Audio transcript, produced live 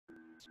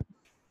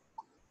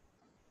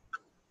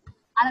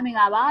အားလုံးမင်္ဂ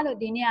လာပါလို့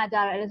ဒီနေ့ကကြ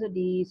တော့အဲ့လိုဆို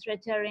ဒီ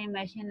structuring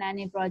machine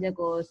learning project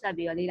ကိုဆက်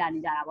ပြီးတော့လေ့လာနေ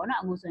ကြတာပေါ့နော်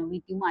အခုဆိုရင်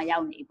week 2မှာရော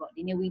က်နေပြီပေါ့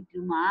ဒီနေ့ week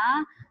 2မှာ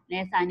လ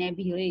ည်းဆိုင်တဲ့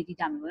video လေးကြည့်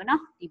ကြမှာပေါ့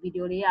နော်ဒီ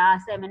video လေးက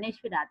7 minutes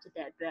ဖြစ်တာဖြစ်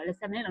တဲ့အတွက်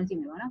7 minutes လုံးကြည့်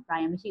မယ်ပေါ့နော်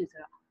Brian မရှိဘူး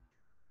ဆိုတော့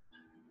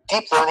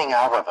Deep learning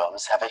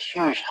algorithms have a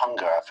huge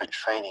hunger for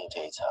training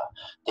data.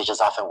 They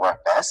just often work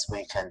best when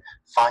you can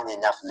find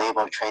enough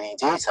labeled training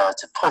data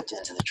to put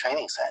into the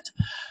training set.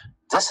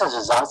 This has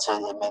resulted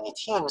in many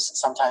teams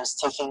sometimes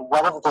taking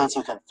whatever data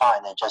you can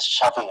find and just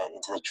shoving it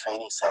into the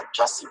training set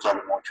just to get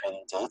more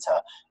training data,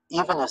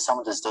 even if some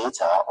of this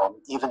data, or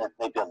even if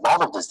maybe a lot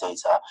of this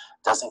data,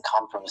 doesn't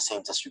come from the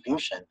same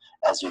distribution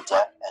as your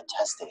depth and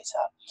test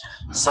data.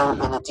 So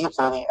in the deep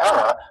learning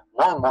era,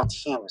 more and more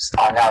teams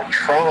are now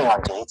training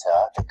on data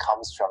that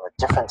comes from a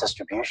different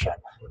distribution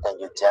than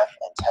your depth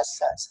and test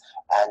sets.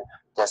 And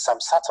there's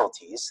some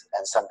subtleties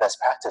and some best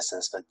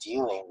practices for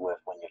dealing with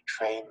when your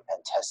train and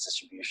test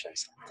distributions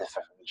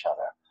differ from each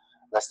other.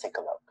 Let's take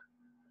a look.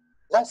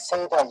 Let's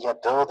say that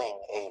you're building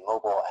a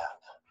mobile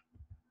app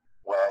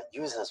where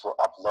users will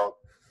upload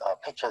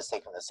pictures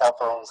taken with their cell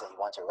phones, and you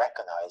want to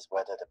recognize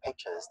whether the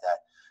pictures that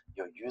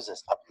your users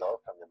upload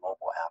from the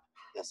mobile app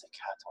is a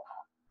cat or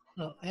not.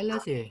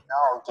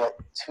 Now I'll get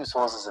two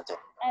sources of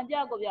data.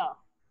 ပြောကိုပြော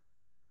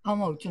ဟုတ်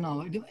မဟုတ်ကျွန်တော်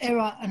ဒီ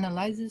error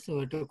analysis ဆို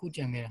တော့အခု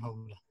ကြံခဲ့တာဟုတ်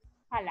ဘူးလား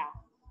ဟုတ်လား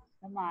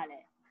မမလ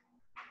ည်း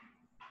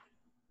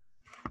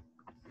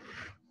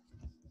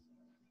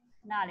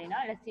နားလေ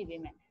နော်လက်ကြည့်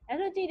ပေးမယ်အဲ့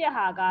ဆိုကြည့်တဲ့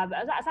ဟာက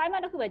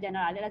assignment တစ်ခုပဲကျန်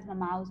တော့တာလက်မ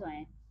မအောင်ဆိုရ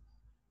င်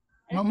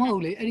မဟု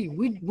တ်လေအဲ့ဒီ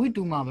with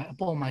 2မှာပဲအ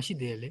ပေါ်မှာရှိ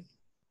သေးတယ်လေ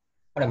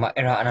ဟုတ်တယ်မ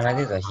error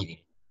analysis ဆိုတာရှိတယ်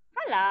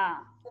ဟုတ်လား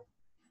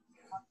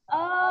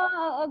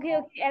အော် okay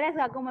Alex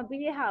က comment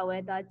ပေးတဲ့ဟာပဲ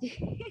တော့ကြည့်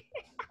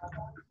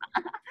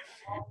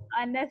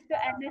understood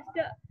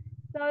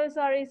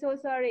so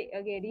sorry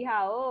okay ဒီဟာ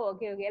ကို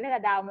okay Alex က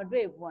ဒါကိုမ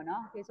တွေ့ဘူးပေါ့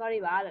နော် okay sorry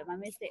ပါလို့ my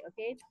mistake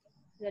okay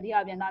ဆိုတော့ဒီဟာ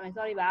ပြန်သွားမယ်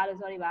sorry ပါလို့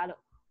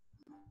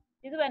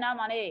ကျေးဇူးပဲနော်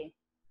မောင်လေး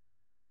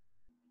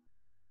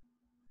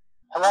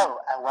Hello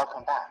and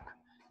welcome back.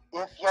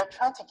 If you're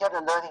trying to get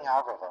a learning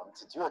algorithm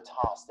to do a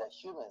task that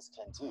humans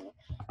can do,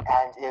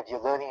 and if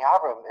your learning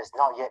algorithm is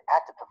not yet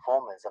at the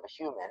performance of a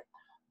human,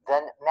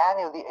 then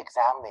manually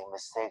examining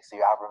mistakes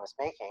your algorithm is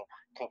making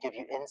can give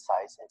you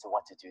insights into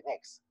what to do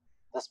next.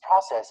 This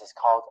process is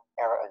called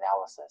error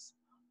analysis.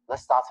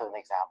 Let's start with an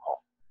example.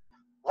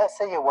 Let's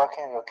say you're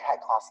working on your cat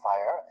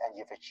classifier and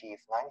you've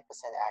achieved 90%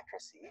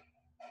 accuracy,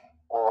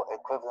 or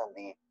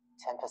equivalently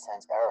 10%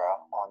 error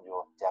on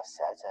your depth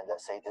set, and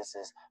let's say this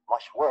is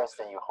much worse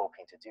than you're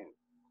hoping to do.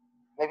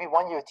 Maybe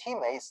one of your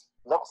teammates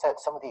looks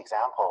at some of the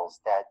examples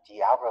that the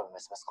algorithm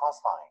is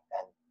misclassifying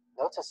and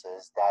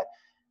notices that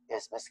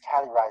it's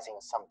miscategorizing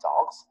some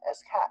dogs as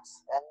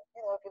cats. And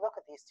if you look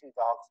at these two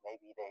dogs,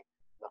 maybe they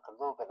look a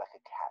little bit like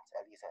a cat,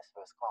 at least at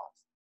first glance.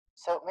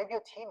 So maybe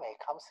your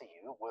teammate comes to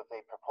you with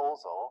a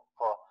proposal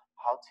for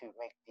how to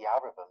make the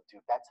algorithm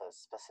do better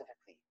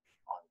specifically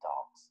on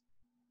dogs.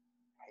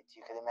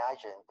 You can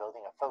imagine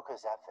building a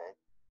focused effort,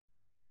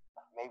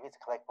 maybe to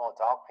collect more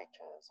dog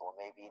pictures, or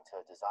maybe to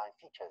design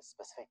features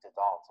specific to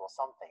dogs or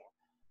something,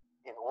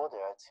 in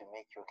order to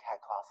make your cat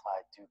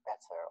classifier do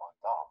better on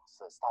dogs,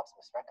 so it stops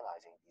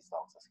misrecognizing these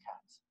dogs as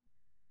cats.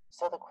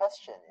 So the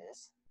question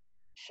is,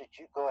 should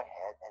you go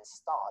ahead and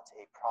start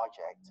a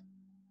project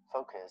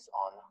focused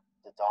on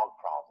the dog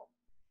problem?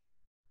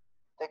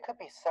 There could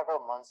be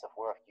several months of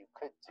work you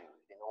could do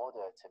in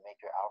order to make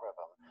your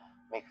algorithm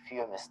make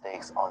fewer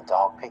mistakes on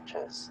dog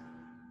pictures.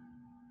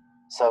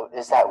 So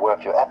is that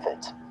worth your effort?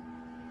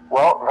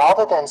 Well,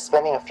 rather than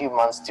spending a few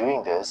months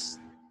doing this,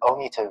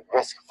 only to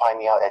risk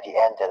finding out at the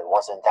end that it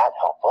wasn't that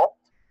helpful,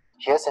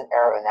 here's an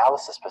error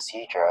analysis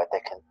procedure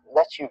that can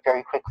let you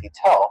very quickly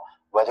tell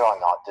whether or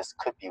not this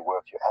could be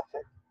worth your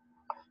effort.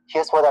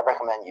 Here's what I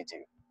recommend you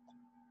do.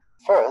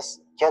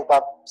 First, get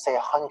about, say,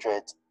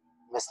 100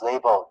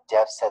 mislabeled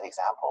depth set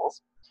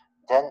examples,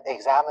 then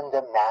examine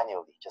them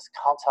manually. Just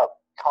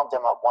count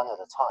them up one at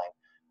a time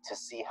to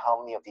see how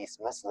many of these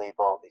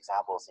mislabeled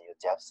examples in your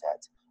depth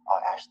set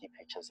are actually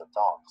pictures of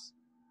dogs.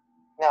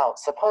 Now,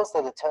 suppose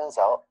that it turns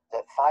out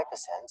that 5%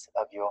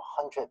 of your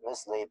 100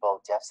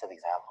 mislabeled depth set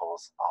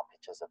examples are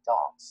pictures of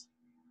dogs.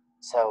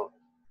 So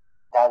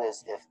that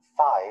is if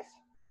 5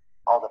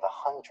 out of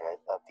 100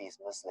 of these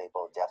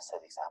mislabeled depth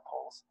set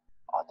examples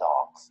are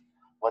dogs.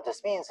 What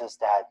this means is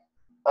that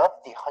of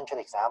the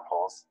 100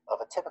 examples, of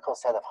a typical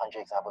set of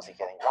 100 examples you're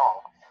getting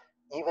wrong,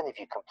 even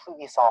if you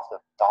completely solve the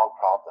dog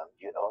problem,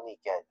 you'd only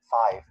get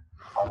 5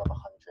 out of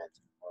 100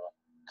 were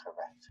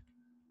correct.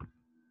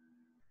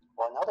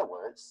 Or in other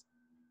words,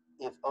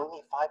 if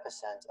only 5%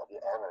 of your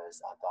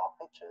errors are dog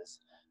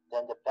pictures,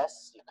 then the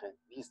best you could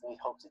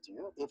reasonably hope to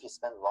do, if you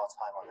spend a lot of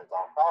time on the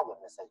dog problem,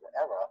 is that your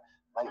error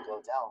might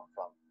go down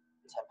from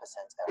 10%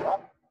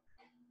 error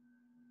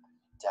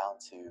down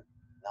to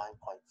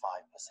 9.5%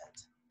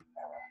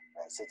 error,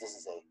 right? So this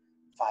is a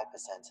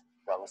 5%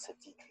 relative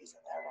decrease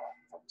in error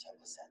from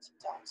 10%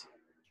 down to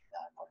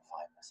 9.5%.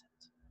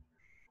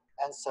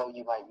 And so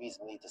you might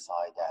reasonably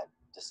decide that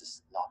this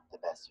is not the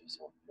best use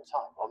of your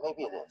time, or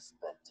maybe it is,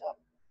 but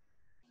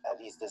at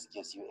least this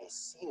gives you a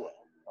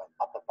ceiling or an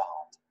upper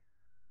bound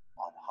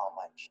on how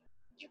much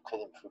you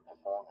could improve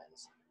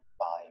performance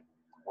by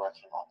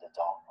working on the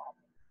dog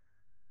problem.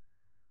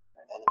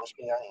 And in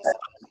machine learning,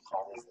 sometimes we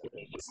call this the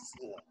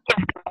ceiling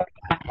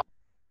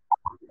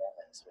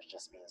performance, which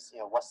just means,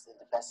 what's in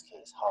the best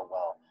case, how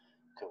well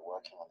could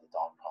working on the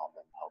dog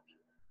problem help you?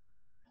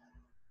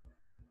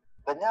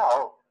 But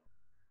now,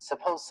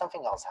 suppose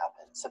something else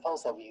happens.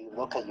 Suppose that when you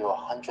look at your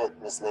 100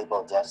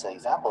 mislabeled depth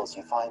examples,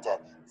 you find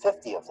that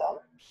 50 of them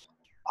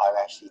are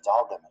actually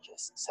dog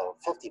images. So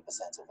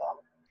 50% of them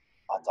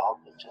are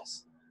dog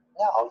images.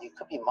 Now, you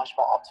could be much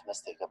more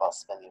optimistic about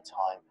spending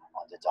time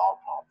on the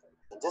dog problem.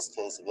 In this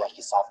case, if you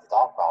actually solve the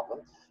dog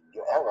problem,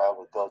 your error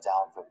would go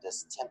down from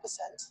this 10%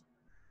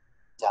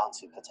 down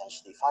to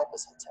potentially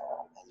 5%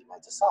 error. And you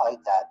might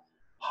decide that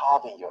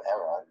halving your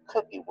error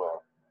could be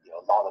worth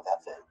a lot of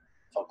effort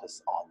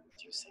focused on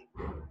reducing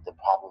the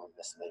problem of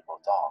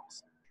mislabeled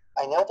dogs.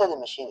 I know that in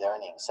machine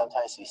learning,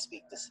 sometimes we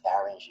speak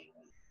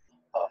disparagingly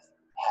of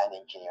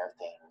hand-engineered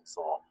things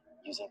or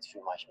using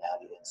too much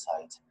manual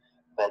insight.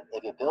 But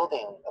if you're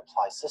building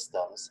applied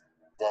systems,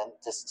 then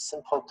this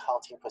simple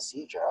counting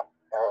procedure,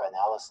 error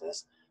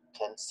analysis,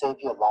 can save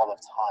you a lot of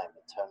time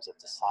in terms of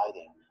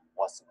deciding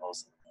what's the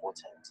most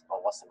important or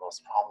what's the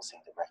most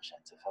promising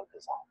direction to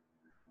focus on.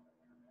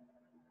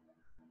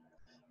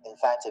 In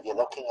fact, if you're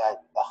looking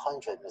at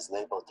 100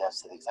 mislabeled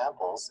depth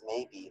examples,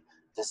 maybe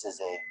this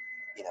is a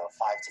 5 to 10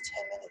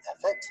 minute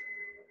effort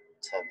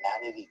to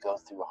manually go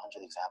through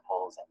 100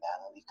 examples and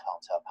manually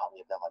count up how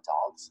many of them are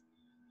dogs.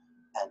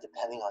 And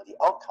depending on the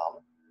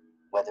outcome,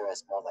 whether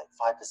it's more like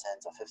 5%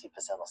 or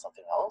 50% or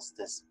something else,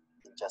 this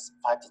in just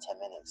 5 to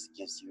 10 minutes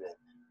gives you an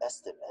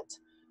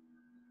estimate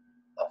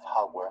of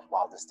how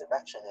worthwhile this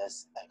direction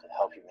is and could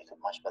help you make a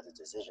much better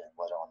decision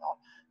whether or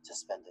not to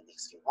spend the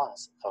next few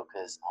months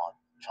focus on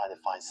trying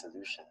to find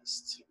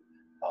solutions to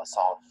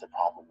solve the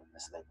problem of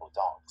mislabeled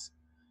dogs.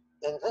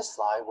 In this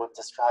slide, we've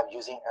described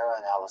using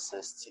error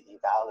analysis to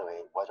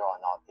evaluate whether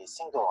or not a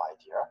single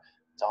idea,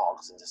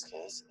 dogs in this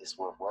case, is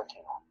worth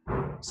working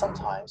on.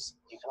 Sometimes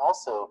you can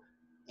also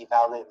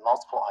evaluate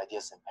multiple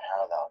ideas in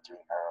parallel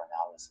during error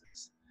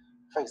analysis.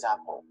 For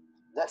example,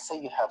 let's say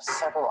you have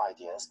several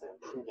ideas for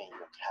improving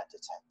your cat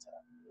detector.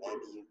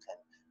 Maybe you can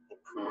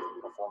improve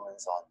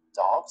performance on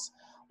dogs,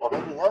 or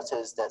maybe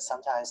notice that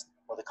sometimes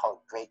what they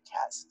call great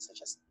cats,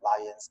 such as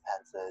lions,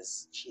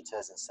 panthers,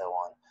 cheetahs, and so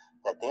on,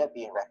 that they are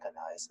being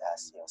recognized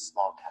as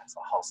small cats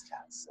or house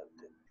cats. So you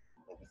could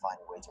maybe find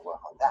a way to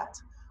work on that.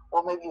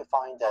 Or maybe you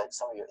find that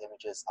some of your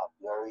images are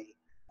blurry,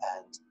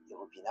 and it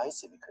would be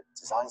nice if you could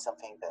design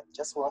something that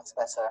just works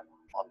better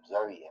on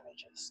blurry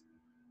images.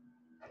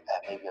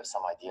 And maybe you have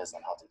some ideas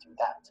on how to do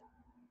that.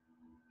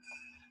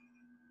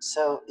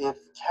 So if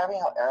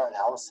carrying out error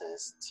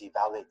analysis to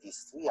evaluate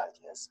these three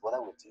ideas, what I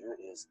would do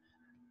is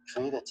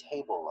create a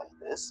table like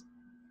this.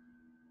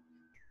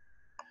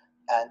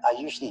 And I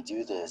usually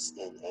do this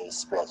in a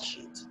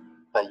spreadsheet,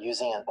 but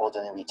using an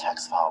ordinary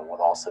text file would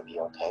also be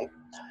okay.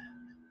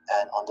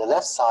 And on the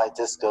left side,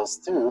 this goes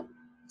through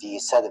the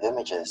set of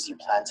images you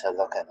plan to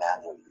look at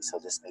manually. So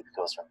this maybe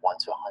goes from 1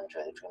 to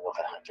 100 if you can look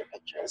at 100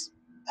 pictures.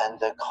 And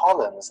the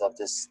columns of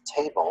this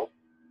table,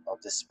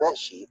 of this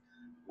spreadsheet,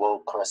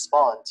 will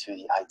correspond to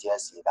the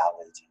ideas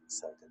evaluating.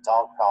 So the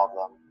dog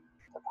problem,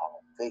 the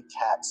problem of great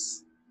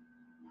cats,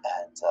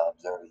 and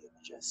blurry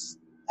images.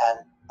 And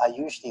I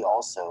usually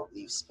also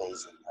leave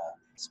space in the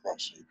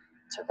spreadsheet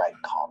to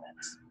write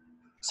comments.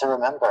 So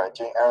remember,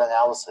 during error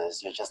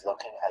analysis, you're just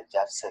looking at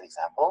depth set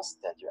examples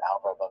that your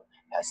algorithm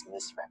has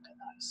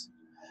misrecognized.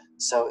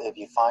 So if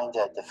you find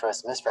that the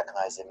first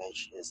misrecognized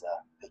image is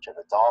a picture of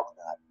a dog,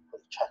 then I put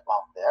a check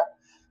mark there.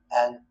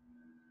 And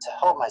to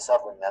help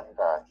myself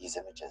remember these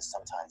images,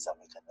 sometimes I'll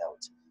make a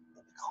note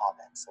in the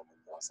comments. So if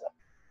there was a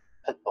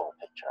pit bull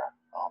picture,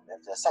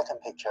 if the second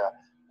picture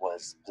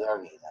was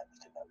blurry, then I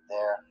make a note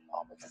there.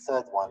 If the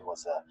third one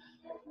was a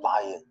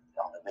lion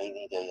on a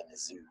rainy day in a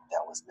zoo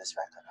that was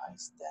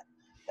misrecognized, then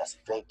that's a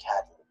great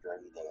cat in a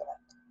blurry day, and I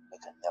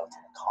make a note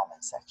in the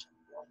comment section.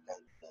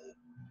 Rainy day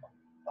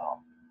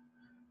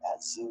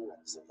at zoo, and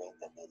it's a rain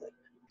that made it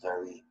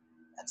blurry,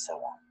 and so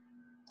on.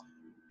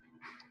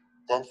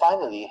 Then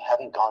finally,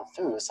 having gone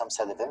through some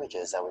set of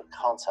images, I would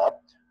count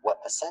up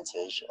what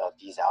percentage of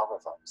these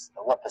algorithms,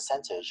 or what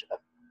percentage of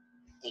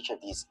each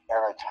of these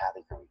error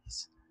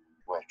categories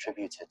were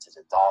attributed to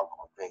the dog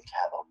or great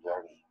cat or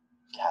blurry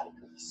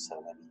categories.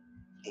 So maybe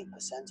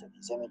 8% of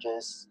these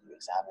images you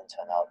examine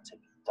turn out to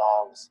be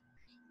dogs,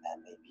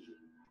 and maybe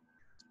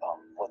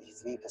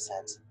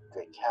 43%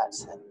 great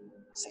cats, and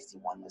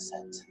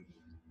 61%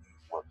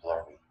 were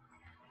blurry.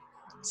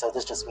 So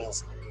this just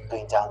means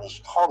going down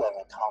each column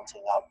and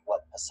counting out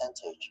what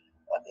percentage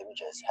of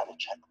images have a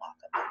check mark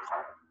in that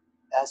column.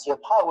 As you're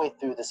partway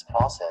through this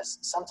process,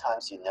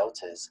 sometimes you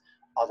notice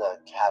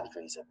other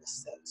categories of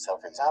mistakes. So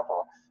for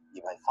example,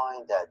 you might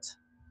find that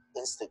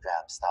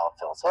Instagram style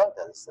filter,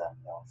 that is the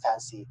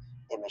fancy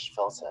image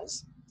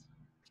filters,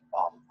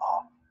 are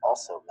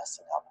also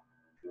messing up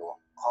your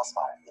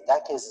classifier. In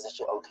that case, it's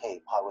actually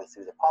okay partway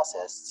through the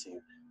process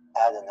to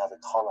add another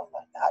column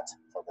like that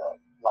for the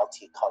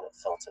multi-colored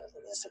filters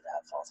and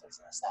Instagram filters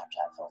and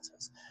Snapchat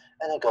filters,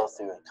 and then go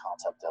through and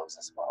count up those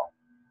as well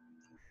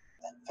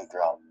and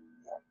figure out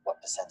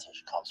what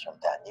percentage comes from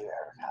that new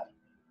error category.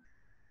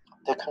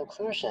 The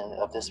conclusion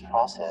of this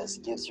process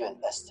gives you an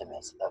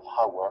estimate of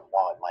how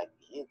worthwhile it might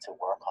be to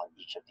work on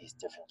each of these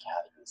different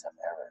categories of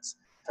errors.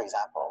 For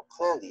example,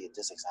 clearly in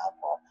this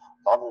example,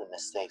 a lot of the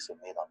mistakes were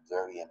made on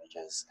blurry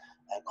images,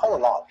 and quite a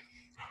lot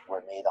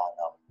were made on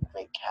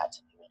gray cat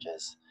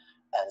images.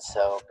 And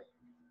so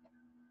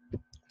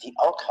the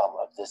outcome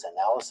of this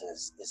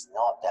analysis is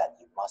not that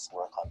you must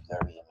work on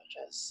blurry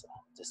images.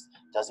 This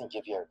doesn't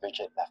give you a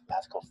rigid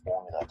mathematical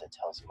formula that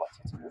tells you what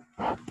to do,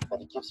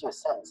 but it gives you a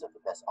sense of the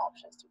best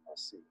options to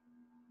pursue.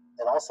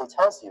 It also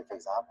tells you, for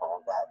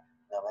example, that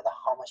no matter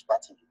how much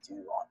better you do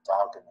on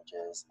dog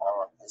images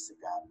or on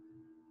Instagram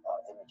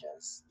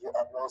images, you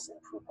at most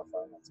improve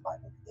performance by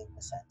maybe 8%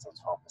 or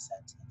 12%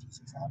 in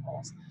these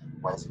examples.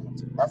 Whereas if you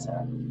do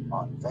better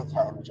on gray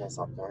cat images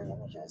or blurry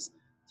images,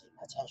 the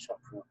potential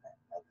improvement,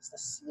 that is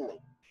the ceiling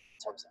in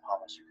terms of how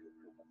much you can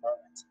improve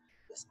performance,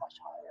 is much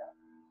higher.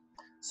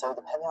 So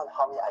depending on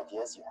how many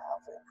ideas you have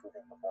for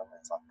improving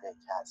performance on gray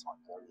cats or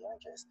on blurry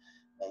images,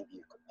 maybe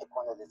you could pick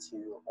one of the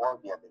two, or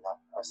if you have enough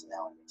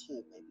personnel in your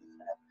team, maybe you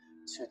can have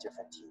two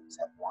different teams.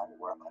 Have one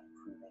work on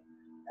improving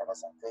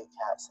errors on gray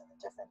cats, and a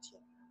different team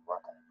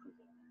work on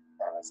improving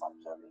errors on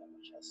blurry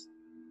images.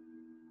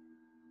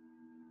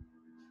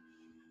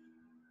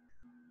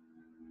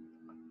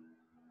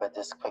 But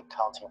this quick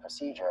counting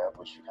procedure,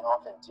 which you can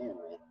often do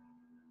in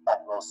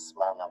at most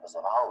small numbers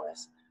of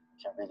hours,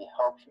 can really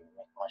help you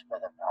make much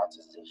better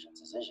prioritization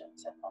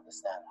decisions and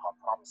understand how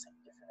promising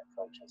different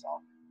approaches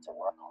are to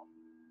work on.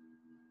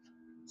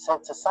 So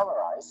to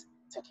summarize,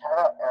 to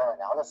carry out error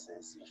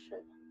analysis, you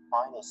should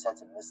find a set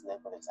of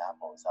mislabeled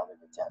examples out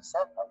of the dev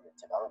set or your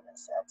development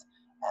set,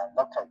 and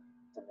look at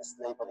the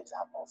mislabeled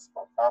examples,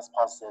 both false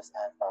positives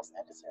and false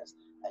negatives,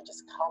 and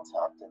just count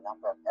up the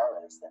number of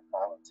errors that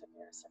fall into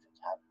various different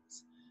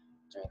categories.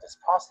 During this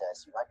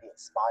process, you might be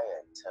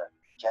inspired to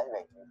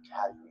generate new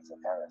categories of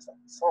errors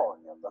like we saw.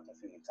 Looking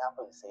through the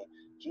example, you say,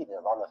 gee, there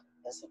are a lot of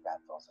Instagram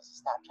filters,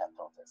 Snapchat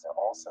filters. They're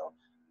also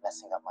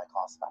messing up my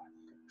classifier.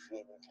 You could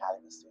create new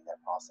categories during that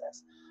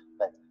process.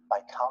 But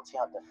by counting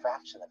out the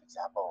fraction of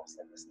examples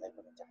that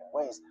mislabeled in different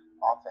ways,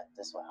 often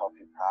this will help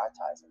you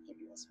prioritize and give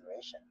you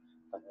inspiration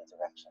for new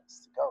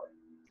directions to go in.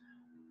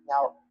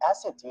 Now,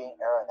 as you're doing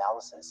error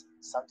analysis,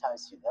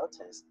 sometimes you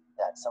notice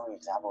that some of the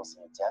examples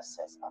in your dev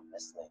sets are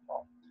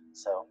mislabeled.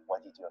 So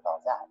what do you do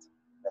about that?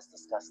 Let's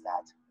discuss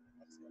that in the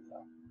next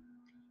video.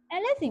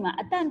 LS မှာ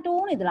အတန်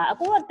တိုးနေသလားအ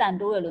ကိုကအတန်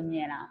တိုးရလို့မြ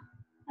င်လား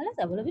LS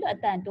ကဘယ်လိုဖြစ်လို့အ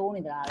တန်တိုး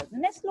နေသလားန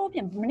ည်းနည်း slow ဖြ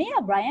စ်မနေ့က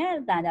Brian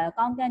အတန်ကြာ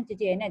ကောင်းကန်ကြည်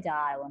ကြဲနဲ့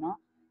ကြားရတယ်ပေါ့နော်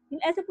ဒီ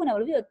LS ဖွင့်တယ်ဘ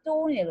ယ်လိုဖြစ်လို့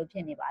တိုးနေတယ်လို့ဖြ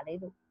စ်နေပါလဲ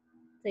လို့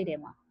စိတ်ထဲ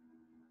မှာ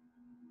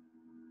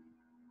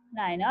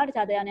နိုင်နော်တ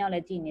ခြားတရားနဲ့လ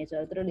ည်းကြည်နေဆို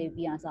တော့သူတို့လေး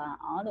ပြီးအောင်စား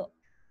အောင်လို့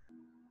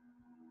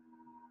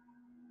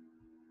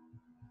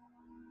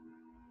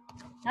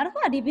နောက်တစ်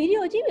ခါဒီဗီဒီ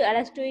ယိုကြည့်ပြီး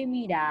LS တွေး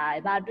မိတာ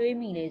ဗာတွေး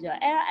မိလေဆိုတော့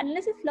error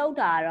analysis လုပ်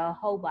တာတော့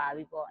ဟုတ်ပါ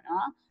ပြီပေါ့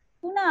နော်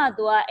ခုနက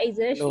သူက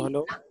exertion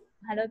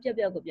hello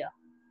ပြောကိုပြော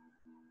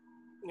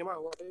ညီမ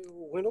ဟို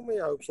ဝင်လို့မ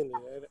ရဘူးဖြစ်နေ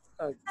တယ်တဲ့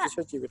အဲတစ်ချ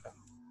က်ကြည့်ပြတာ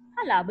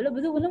ဟုတ်လားဘယ်လိုဝ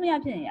င်လို့မရ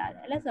ဖြစ်နေရ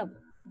လဲ LS ကြ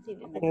ည့်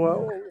ပြီဟို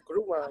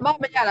group မှာ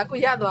မရလားကို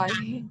ရသွား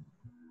ပြီ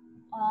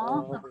အော်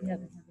ဟုတ်ပြီ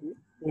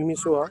မိမိ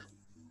ဆို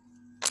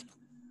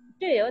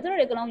တွေ့ရောတို့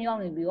တွေကလုံးရောက်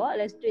နေပြီရော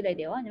LS တွေ့လိုက်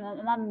တယ်ရောညီ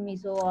မမီ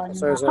ဆိုရော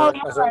ဟုတ်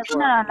ခု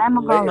နကလမ်းမ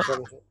ကောင်းလို့ဟုတ်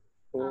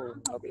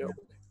ပြီဟု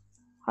တ်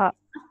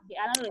ဒီ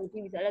အားလုံးလို့ကြ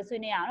ည့်ပြီဆို LS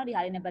ဆွေးနေရအောင်နော်ဒီ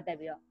ဟာလေးနဲ့ပတ်သက်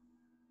ပြီးတော့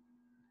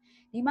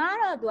ဒီမှာ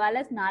တော့သူက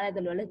LS နားတ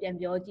ယ်လို့လည်းပြန်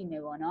ပြောကြည့်မ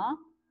ယ်ပေါ့နော်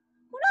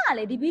ခုနက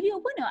လေဒီဗီဒီယို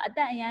ဖွင့်တော့အတ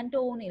န်အရန်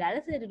တိုးနေတာ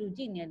LS တူ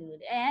ကြည့်နေတယ်လို့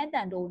အရန်အတ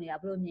န်တိုးနေတာ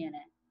ဘယ်လိုမြင်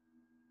လဲ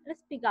LS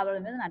speaker ဘယ်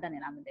လိုမျိုးသနာတက်နေ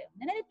လားမသိဘူး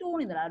နည်းနည်းလေးတိုး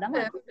နေသလားဒါမှမ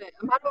ဟုတ်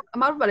အ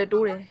မတို့ပါလေ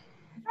တိုးတယ်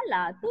ဟုတ်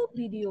လားသူ့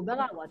ဗီဒီယိုဘက်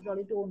ကကွာတော်တော်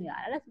လေးတိုးနေတာ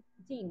LS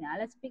ကြည့်နေတာ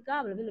LS speaker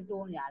ဘယ်လိုဖြစ်လို့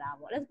တိုးနေရတာ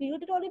ပေါ့ LS ဗီဒီယို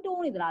တော်တော်လေး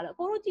တိုးနေသလားလို့အ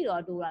ကိုတို့ကြည့်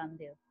တော့တိုးတာမ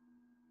သိ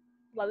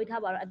ဘူးဘာပြီး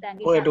ထားပါတော့အတန်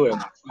ကိစ္စတိုးရ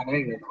မှာမှ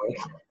န်တယ်တိုးရ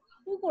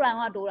သူ့ကိုယ်တိုင်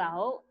ကတိုးတာ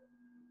ဟုတ်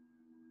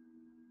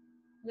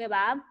ကဲ့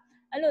ပါ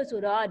အဲ့လို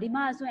ဆိုတော့ဒီ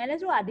မှာဆိုရင်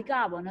LS တို့ကအဓိက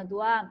ပေါ့နော်သူ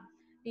က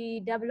ဒီ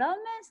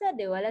development set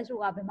တွေကို LS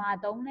တို့ကဘယ်မှာ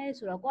သုံးလဲ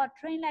ဆိုတော့ကိုက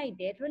train လိုက်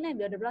တယ် train လိုက်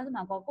ပြီးတော့ development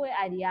မှာကိုယ့်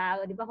ရဲ့ idea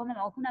ဒီ performance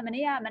မှာခုနမ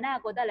နေ့က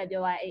ကိုတက်လည်း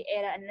ပြောသွား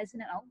error analysis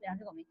နဲ့အောင်ပြန်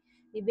ဖြစ်ကုန်ပြီ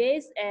ဒီ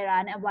base error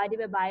နဲ့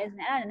avoidable bias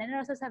နဲ့အဲ့ဒါနည်းနည်း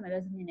တော့ဆက်ဆက်မယ်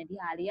လို့မြင်တယ်ဒီ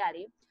ဟာလေးက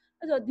လေ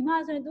အဲ့ဆိုဒီမှာ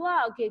ဆိုရင် तू က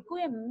okay ကို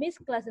ယ့်ရဲ့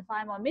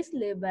misclassify မှာ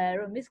mislabel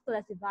တို့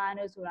misclassify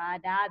တို့ဆိုတာ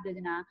ဒါကပြောချ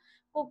င်တာ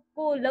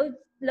ကို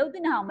လုံးတ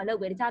င်အောင်မလုပ်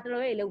ပဲတခြားတ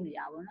လွဲလုံးနေ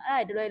တာပေါ့နော်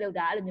အဲ့ဒါတလွဲလုံး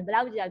တာအဲ့လိုမျိုးဘယ်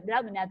လောက်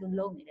များ तू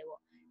လုံးနေလဲပေါ့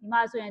ဒီ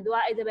မှာဆိုရင် तू က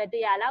example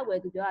 100လောက်ပဲ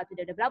तू ပြောတာဖြစ်တ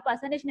ယ်ဘယ်လောက်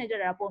percentage နဲ့ကြ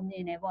တာပုံမြ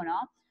င်နေပေါ့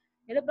နော်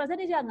ဒီလို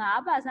percentage က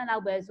 5% လော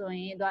က်ပဲဆိုရ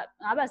င် तू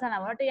 5% လော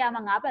က်ပေါ့နော်100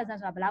မှာ 5%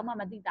 ဆိုတာဘယ်လောက်မှ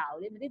မသိတာ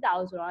ဘူးလေမသိတာ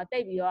ဘူးဆိုတော့တိ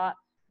တ်ပြီးတော့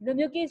ဒီလို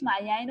မျိုး case မှာ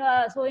အရင်တော့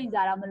စိုးရင်ကြ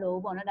တော့မလို့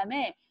ပေါ့နော်ဒါပေ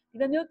မဲ့ဒီ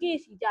လိုမျိုး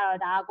case ကြီးကြတော့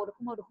ဒါကိုတစ်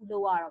ခုမဟုတ်တစ်ခုလု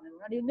ပ်ရတော့မယ်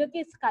ပေါ့နော်ဒီလိုမျိုး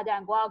case ခါကြရ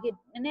င်ကိုက okay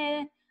နည်းန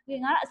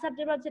ည်းငါ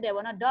acceptable ဖြစ်တယ်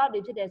ပေါ့နော် dot တွေ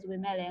ဖြစ်တယ်ဆိုပေ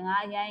မဲ့လည်းငါ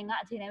အရင်ငါ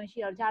အခြေအနေမရှိ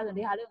တော့တခြားဆို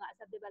ဒီဟာလေးငါ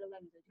acceptable လုပ်လို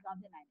က်မယ်ဆိုဒီကောင်း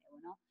ဖြစ်နိုင်တယ်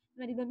ပေါ့နော်ဒီ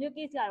ဒီလိုမျိုး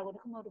case ကတော့တ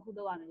စ်ခုမဟုတ်တစ်ခု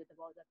တော့ရမယ်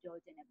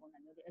ဆိုတော့ပြောချင်တဲ့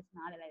ပုံစံမျိုးလေးအ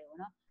စနားလေးလိုက်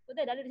ရောနော်ကို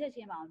တဲ့ဒါလေး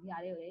တစ်ချက်ရှင်းပါ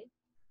အောင်ဒီဟာလေး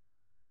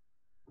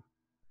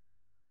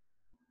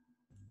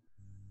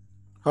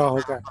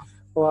ကိုလေဟုတ်ကဲ့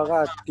ဟိုက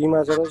ဒီ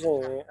မှာဆိုလို့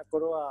ရှိရင်အကို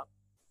တို့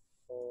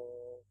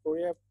ကကို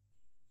ရဲ့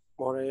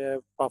model ရဲ့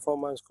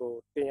performance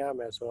ကိုတင်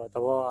ရမယ်ဆိုတော့သ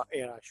ဘောက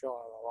error short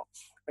ရမှာပေါ့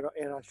အဲ့တော့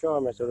error short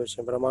ရမယ်ဆိုလို့ရှိ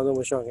ရင်ပထမဆုံး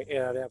မ short ခင်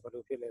error တွေကဘယ်လို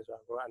ဖြစ်လဲ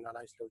ဆိုတာကို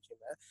analyze လုပ်ကြ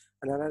ည့်မယ်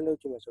analyze လုပ်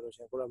ကြည့်မယ်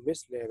ဆိုလို့ရှိရင်ကိုက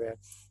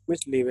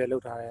miss level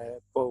လောက်ထား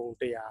တဲ့ပုံ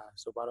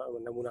100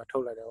ဆိုတော့နမူနာထု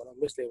တ်လိုက်တယ်ပေါ့နော်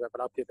miss level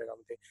ဘယ်လောက်ဖြစ်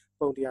တယ်တော့မသိ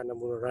ပုံ100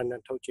နမူနာ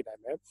random ထုတ်ကြည့်လို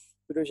က်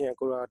မယ်ပြီးလို့ရှိ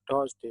ရင်ကိုက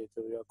dots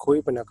တွေဆိုပြီးတော့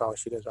ခွေးဘယ်နှကောင်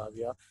ရှိလဲဆိုတာ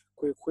ပြီးတော့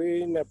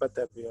ခွေးနဲ့ပတ်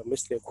သက်ပြီးတော့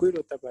miss level ခွေး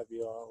လို့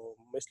တက်မှတ်ပြီးတော့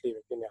miss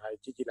level ဖြစ်နေတာ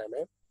ကြည့်ကြည့်လိုက်မ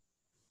ယ်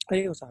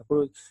အဲ့ဒီဥစ္စာ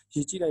ကိုရ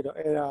ည်ကြည့်လိုက်တော့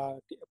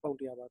အဲ့ဒါဒီအ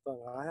ပုံတရားပါတော့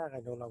900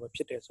ခန့်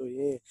လောက်ပဲဖြစ်တယ်ဆိုရ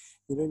င်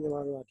ညီတို့ညီ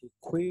မတို့ကဒီ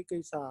ခွေးကိ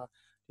စ္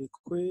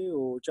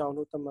စဒီခွေးကိုကြောင်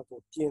လို့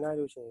တတ်မှတ်ဖို့ပြင်လိုက်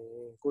လို့ရှိရ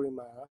င်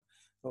ကိုရီမှာ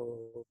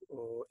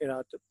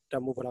အဲ့ဒါတ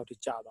မှုဘယ်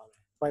လောက်ထိကြာသွားလဲ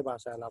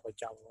 5%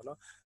 လောက်ပဲကြာပါ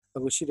ဘောနော်အ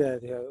ခုရှိတဲ့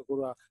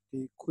အခုကဒီ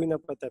ခွေး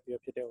နဲ့ပတ်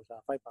သက်ပြီးဖြစ်တဲ့ဥစ္စာ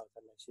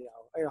 5% နဲ့ရှိ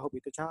ရအောင်အဲ့ဒါဟုတ်ပြီ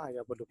တခြားအ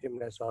ရာဘယ်လိုဖြစ်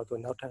မလဲဆိုတော့သူ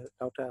နောက်ထပ်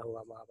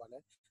ဟိုမှာပါလဲ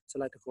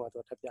slide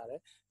တစ်ခုမှသူထပ်ပြ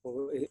တယ်ဟို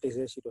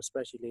Excel sheet ကို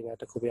spreadsheet လေးနဲ့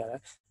တစ်ခုပြရ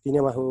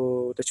တယ်ဒီနေ့မှာဟို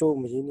တချို့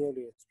မရ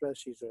င်းနှီးလေး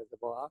spreadsheet ဆိုတဲ့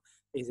သဘောက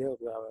Excel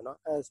ကိုပြောရမယ်နော်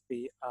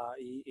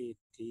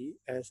SPREAD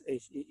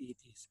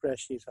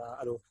spreadsheet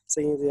ဆိုတာအဲ့လိုစ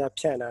ရင်း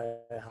စရာဖြန့်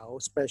ထားတဲ့ဟာကို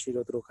spreadsheet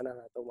လို့သူတို့ခဏ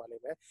ခဏသုံးပါလိ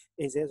မ့်မယ်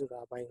Excel ဆိုတာ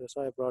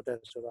Microsoft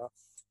product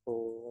ဆိုတော့ဟို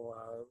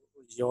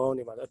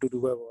ရောနေမှာ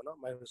အတူတူပဲပေါ့နော်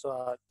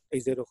Microsoft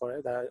Excel လို့ခေါ်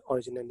တယ်ဒါ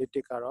original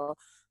native ကတော့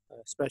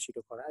spreadsheet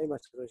လို့ခေါ်တယ်အဲ့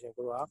မှာဆိုလို့ရှိရင်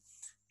ကိုက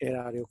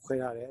error တွေခွဲ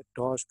ရတယ်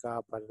dots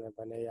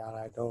ကဘာနဲ့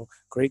ရတာတော့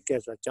grade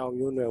case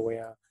ဆိုတာကြောင်မျိုးနွယ်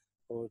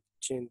ဝင်ဟို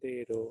ချ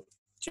င်းသေးတို့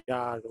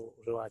ကြားတို့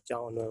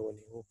ဆိုတာကြောင်နွယ်ဝင်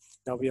နေ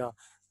ဟိုနောက်ပြီးတော့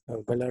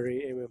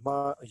Valerie image မှာ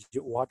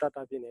water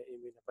data ဖြစ်နေ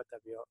image နဲ့ပတ်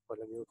သက်ပြီးတော့ဘယ်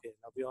လိုမျိုးဖြစ်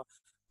နောက်ပြီးတော့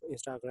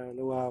Instagram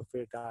တို့က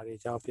filter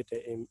တွေကြောင့်ဖြစ်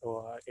တဲ့ဟို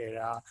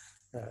error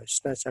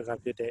Snapchat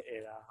ကဖြစ်တဲ့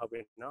error ဟုတ်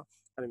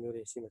ပြီနော်အဲ့လိုမျိုး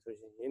တွေရှိမှ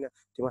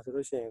ဆိုရှင်ဒီမှာ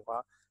ဆိုလို့ရှိရင်ကွာ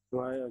ဒီ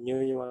မှာညွှ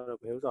န်းရင်းမှာတော့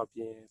ဘယ်ဥစ္စာပြ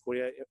င်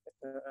ကိုရီးယား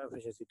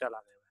efficiency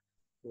တက်လာတယ်ပဲ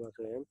ဒီ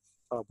မှာဆိုရင်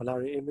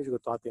Valerie image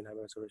ကိုသွားပြင်နိုင်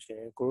မယ်ဆိုလို့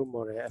ရှိရင် group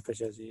model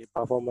efficiency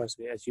performance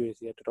တွေ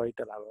accuracy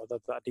တွေတော်တော်ကြီးတက်လာပါတော့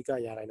အဓိက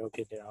ရာတိုင်းတော့ဖြ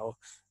စ်နေတာ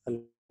ဟိုအဲ့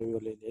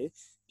လိုမျိုး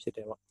လေးဖြစ်တ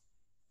ယ်ပေါ့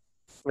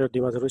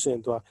အဲ့တော့ဒီမှာဆိုလို့ရှိ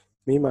ရင်သူက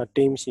မိမှာ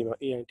team ရှိမှာ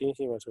AI team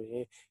ရှိမှာဆိုရ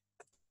င်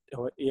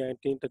ဟို AI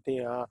team တစ်တင်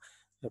က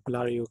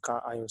Valerie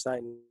ကိုအာရုံ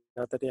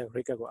စိုက်နောက်တစ်တင်က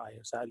grade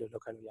ကိုအာရုံ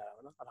စိုက်လို့လုပ်ခိုင်းလို့ရတာ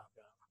ပေါ့နော်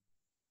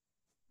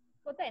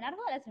အဲ့ဒါပြောတာပါကိုတဲ့နောက်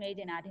တစ်ခါလည်းစ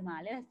မေးတင်တာဒီ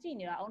မှာလည်းကြည့်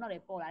နေတော့အုံနောက်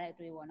တွေပေါ်လာတဲ့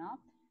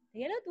အတွေ့ပေါ့နော်တ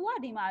ကယ်လို့ तू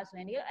ကဒီမှာ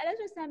ဆိုရင်ဒီ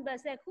electric sample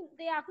set ခု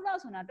100ခု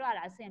လောက်ဆိုတော့တွက်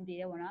ရတာအဆင်ပြေ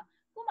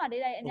တယ်ပေါ့နော်ခုမှ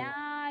data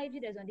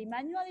အများကြီးဖြစ်တယ်ဆိုရင်ဒီ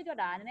manual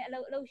လေးတွက်တာနည်းနည်းအ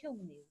လုပ်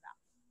ရှုပ်နေဘူး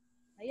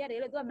လားမရတ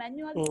ကယ်လို့ तू က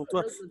manual လေးကို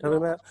လုပ်ဒါပေ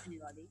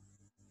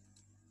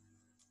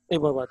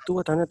မဲ့နေတော့လေအေးပါ तू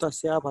ကဒါနဲ့တော့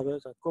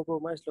ဆရာဘာပြောဆို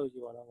compromise လုပ်ကြ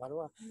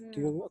ည့်ပါတော့ငါတို့ကဒီ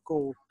လိုမျိုး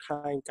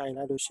အကုန်ထိုင်ကြင်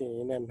လိုက်လို့ရှိ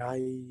ရင်လည်းနို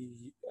င်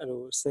အဲ့လို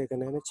10ခန်း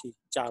နဲ့ချီ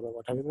ကြာမှာ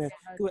ပေါ့ဒါပေ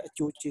မဲ့သူ့ရဲ့အ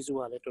ကျိုးကျေးဇူး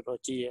ကလ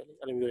ည်းတော်တော်ကြီးရဲ့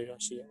အဲ့လိုမျိုးတွေ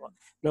တော့ရှိရပေါ့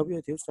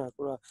နောက်ပြီးတော့ဒီဥစ္စာ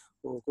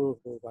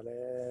ကိုဗာလဲ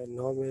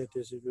normal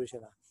distribution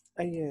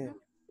လားအဲ့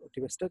ရဲ့ဒီ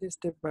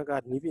statistic ဘက်က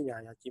နီးပညာ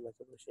အရကြ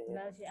ည့်မှဆိုလို့ရှိရင်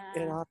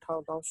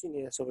အဲ့ဒါထောင်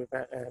ရှိနေဆိုပေ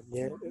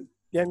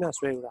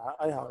မဲ့ပြန်ဆွဲလာ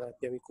အဲ့ဟာလ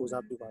ည်းပြန်ပြီးကို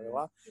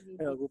စားပြပါတော့ကွာ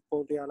အဲ့တော့ပုံ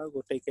100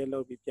လောက်ကိုတိတ်ကဲလု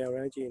ပ်ပြီးပြန်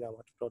run ကြ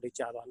ည့်နေတာပေါ့တော်တော်လေး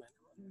ကြာသွားနိုင်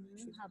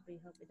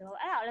တယ်ဟုတ်ပြီတော့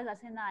အဲ့ဒါလည်းဆို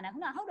စဉ်း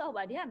စားနေခုနဟုတ်တော့ပါ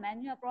ဒီက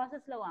manual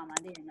process လောက်အောင်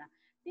မသိနေလား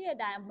ဒီ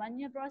အတိုင်း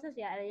manual process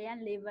တွေအရင်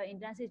labor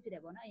intensive ဖြစ်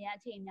တယ်ပေါ့နော်အရင်အ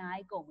ချိန်အများ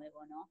ကြီးကုန်ပဲ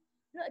ပေါ့နော်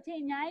အဲ့တော့အ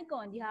ချိန်အများကြီးကု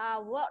န်ဒီဟာ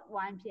word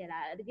one ဖြစ်လာ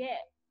တကယ်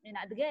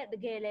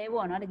လဲ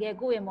ပေါ့နော်တကယ်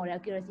ကိုယ့်ရဲ့ model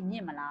accuracy မြ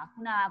င့်မ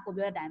လားခုနကကို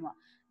ပြောတဲ့အတိုင်းပေါ့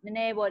နည်း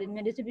နည်းပေါ့ဒီ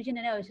distribution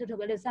နည်းနည်းကိုရှုပ်ထုတ်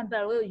ပြီး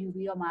sample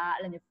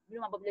ကိုယူပြီးတော့မှအဲ့လိုမျိုးပြီး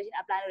တော့ population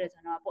apply လုပ်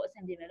ရဆိုတော့ပို့အဆ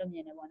င်ပြေမယ်လို့မြ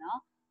င်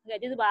တယ်ပေါ့နော်ဟုတ်ကဲ့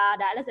ကျေး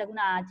ဇူးပါဒါအဲ့လက်ဆက်ခု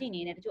နကြည့်နေ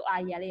တဲ့တ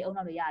ချို့အာရီယာလေး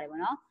အုံနောက်တွေရ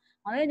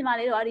တယ်ပေါ့နော်မောင်လေးညီမ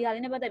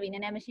လေးတို့ဒီဟာလေးနဲ့ပတ်သက်ပြီးန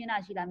ည်းနည်းမရှ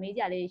င်းတာရှိလားမေး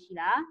ကြလေးရှိ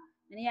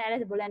လားနည်းန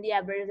ည်းအဲ့ volunteer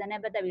present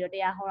နဲ့ပတ်သက်ပြီးတော့တ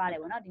ရားဟောရတယ်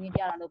ပေါ့နော်ဒီနေ့တ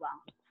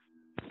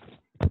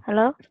ရားတော်လုပ်ပါအောင်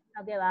ဟယ်လိုဟု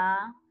တ်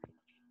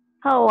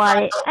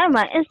ကဲ့ပါဟုတ်ပါလေအဲ့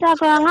မှာ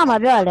Instagram ကမ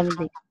ပြောရလဲမ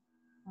သိ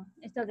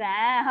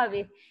Instagram ဟုတ်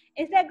ပြီ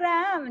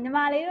Instagram ညီ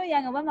မလေးတို့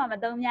ရန်ကုန်ဘက်မှာမ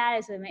သုံးများ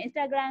ရဲဆိုရင်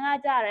Instagram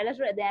ကကြာတယ်လက်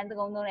ရှိအတန်း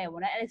သုံး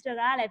တယ်ပေါ့နော်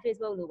Instagram ကလည်း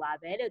Facebook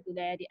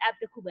လိုပါပဲလို့သူလည်းဒီ app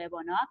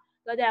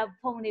တစ်ခုပဲပေါ့နော်သူက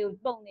ကြာဖုန်းတွေကို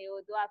ပုံတွေ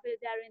ကိုသူက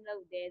filtering လု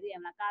ပ်တယ်သိရ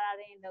မလား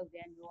coloring လုပ်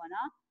တယ်မျိုးပေါ့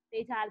နော်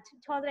data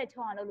ချော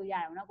တဲ့ချောအောင်လုပ်လို့ရတ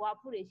ယ်ပေါ့နော်ကိုက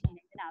အခုတွေ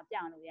ရှိနေတယ်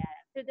နောက်ပြောင်းလို့ရတ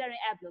ယ်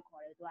filtering app လို့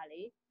ခေါ်တယ်သူက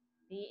လေ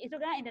ဒီ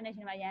Instagram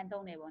international မှာရန်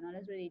သုံးတယ်ပေါ့နော်လ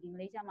က်ရှိဒီမ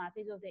လေးရှားမှာ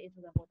Facebook နဲ့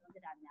Instagram ပို့သုံး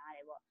တာများ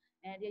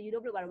တယ်ပေါ့အဲဒီ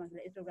Europe လိုပါတော့မှဆို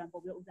Instagram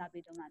ပို့ပြီးဦး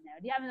စားပေးသုံးတာများ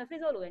တယ်ဒီအပြင်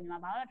Facebook လိုပဲညီမ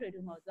ဘာမှမထွေ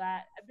ထူးမဟုတ်သူက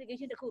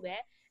application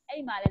တစ်ခုပဲအဲ့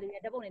ဒီမှာလည်းလူတွေ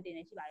ဓာတ်ပုံတွေ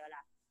တင်နေရှိပါ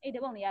ရောလား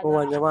အဲ့ဓာတ်ပုံတွေက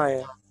ဟိုကညီ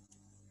မရဲ့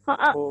ဟုတ်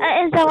အဲ့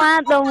Instagram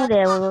သုံး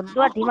တယ်ဟိုသူ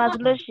ကဒီမှာ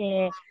ဆိုလို့ရှိ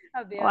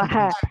ရင်ဟုတ်ပြီ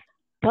ဟာ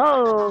တော့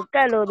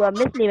ကက်လို့သူက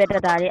miss လေးပဲတ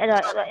က်တာလေ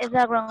အဲ့တော့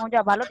Instagram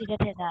ကဘာလို့ဒီထက်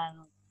ထည့်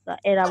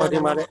ထားလဲအဲ့ဒါပေါ့ဒီ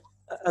မှာလ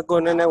ည်းအကွ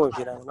န်နဲ့ဝင်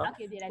ပြတာပေါ့နော်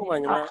ဟိုက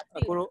ညီမအ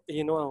ခုတို့အရ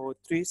င်တော့ဟို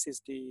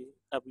360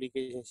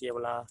 application ရှိရ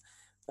မလား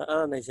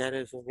အဲ့နဲ့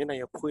ရတဲ့ဆိုမျက်နှာ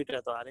ရဖွေးတ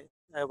က်သွား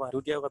တယ်အဲ့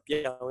မှာလူတယောက်က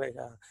ပြောင်းခဲ့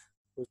တာ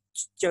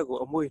ဟိုကြက်ကို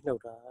အမွှေး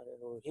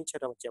နှုတ်တာဟိုဟင်းချက်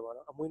တော့ကြက်ပါ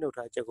တော့အမွှေး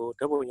နှုတ်တာကြက်ကို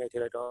ဓာတ်ပုံရိုက်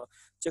ထည့်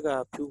လိုက်တော့ကြက်က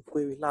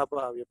ဖြူဖွေးပြီးလှပ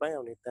ပြီးပန်း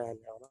ရောင်နေတ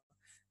န်းနေအောင်နော်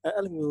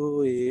အဲ့လိုမျိုး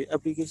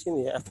application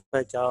တွေ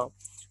effect ကြောင့်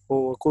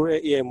ကို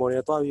ယ့်ရဲ့ AI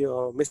model တွားပြီး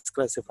တော့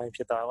misclassify ဖြ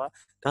စ်တာပါ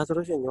ဒါဆို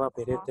လို့ရှိရင်ညီမဘ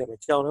ယ်တဲ့တဲ့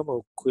ကြောင်လည်းမဟု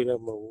တ်ခွေးလ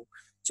ည်းမဟုတ်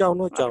ကြောင်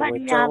တော့ကြောင်ပဲ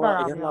ကြောင်က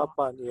အရင်လာ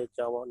ပါနေတဲ့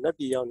ကြောင်ပေါ့လက်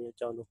ပြည်ရောက်နေတဲ့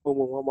ကြောင်တို့ပုံ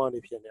ပုံမောမောနေ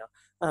ဖြစ်နေတာ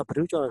အဲ့ဘယ်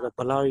သူကြောင်လဲဆို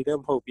ဘလာရီလည်း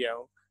မဟုတ်ပြန်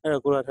ဘူးအဲ့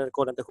တော့ကိုယ်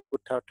ကတစ်ခု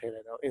ထောက်ထည့်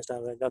လိုက်တော့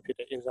Instagram ကဖြစ်တ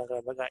ယ်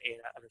Instagram ဘက်က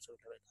AI အဲ့လိုဆို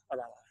တော့အဲ့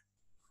ဒါပါ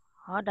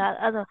ဟောဒါ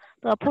အဲ့ဆို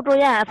ဖိုတို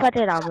ရ effect ထ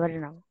ည့်တာပြောနေ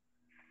တာ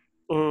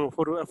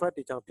photo effect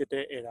တွေကြောင့်ဖြစ်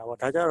တဲ့ error ပေါ့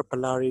ဒါကြတော့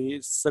blurry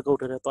စကုတ်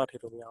တွေနဲ့တွားထ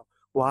ည့်လို့မရအောင်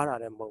ဝါးတာ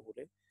လည်းမဟုတ်ဘူး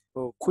လေ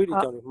ခွေးတွေ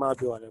ကြောင့်မှား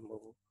ပြောရတယ်မဟု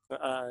တ်ဘူး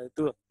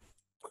သူ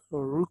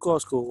root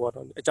cause ကိုပေါ့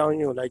နော်အကြောင်းရ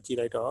င်းကိုလိုက်ကြည့်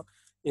လိုက်တော့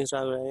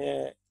Instagram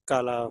ရဲ့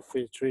color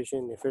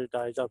filtration တွေ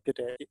filter တွေကြောင့်ဖြစ်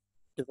တဲ့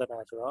ပြဿနာ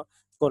ဆိုတော့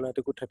color တ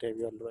ခုထပ်ထည့်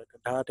ပြီးတော့လွယ်တ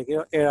ယ်ဒါတကယ်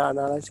တော့ error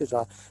analysis ဆို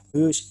တာ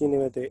view ရှင်းနေ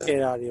တဲ့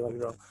error တွေပေါ့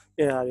ပြီးတော့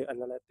error တွေ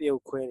analysis တရု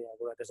ပ်ခွဲနေတာ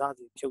ကိုတစား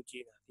စီဖြုတ်ကြ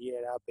ည့်တာဒီ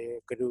error ပဲ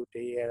group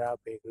ဒီ error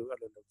ပဲ group အဲ့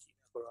လိုလုပ်ကြည့်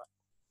တာကို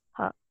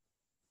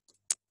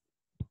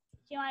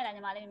ရှင်းသွားလား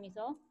ညီမလေးမိ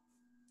ဆို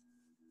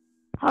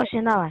ဟုတ်ရှ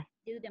င်းတော့ပါ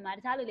ကျေးဇူးတင်ပါတ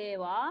ခြားလူလေး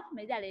ပေါ့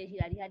မိတ်ဆက်လေးရှိ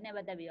တာဒီဟာနဲ့ပ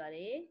တ်သက်ပြီးတော့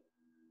လေ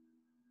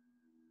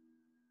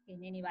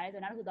ဒီနေပါလေ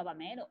ဆိုနောက်တစ်ခုသွားပါ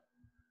မယ်လို့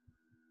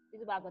ကျေး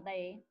ဇူးပါကိုတက်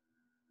ရေ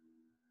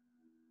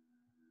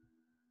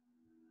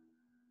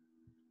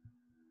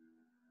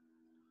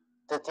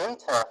The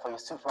data for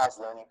your supervised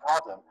learning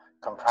problem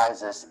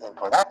comprises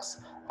input X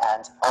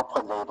and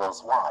output labels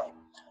Y.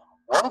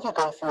 What if you're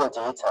going through your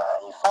data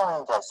and you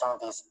find that some of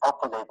these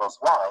output labels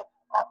Y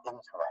are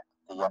incorrect,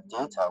 that you have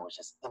data which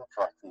is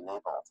incorrectly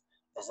labeled?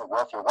 Is it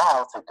worth your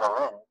while to go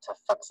in to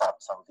fix up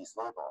some of these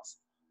labels?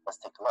 Let's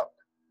take a look.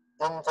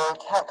 In the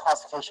cat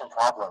classification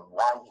problem,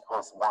 Y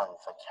equals 1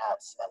 for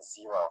cats and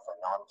 0 for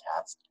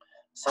non-cats.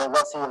 So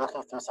let's say you're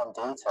looking through some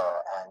data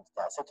and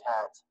that's a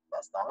cat,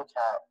 that's not a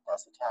cat,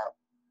 that's a cat,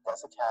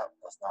 that's a cat,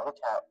 that's not a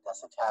cat,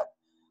 that's a cat.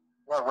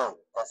 No, wait,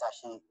 that's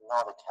actually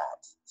not a cat.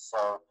 So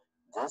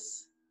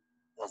this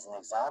is an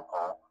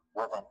example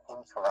with an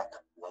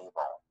incorrect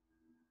label.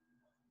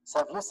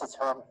 So I've used the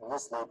term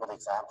mislabeled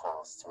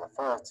examples to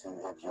refer to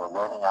if your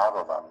learning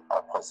algorithm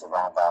outputs the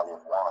wrong value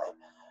of Y.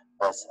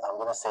 But I'm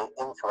going to say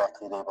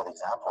incorrectly labeled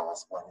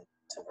examples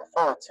to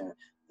refer to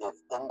if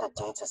in the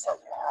data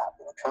set you have,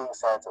 in the training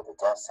set or the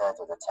dev set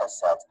or the test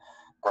set,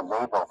 the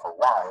label for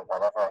Y,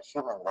 whatever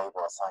human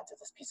label assigned to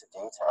this piece of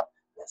data,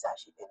 is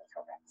actually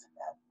incorrect.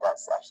 And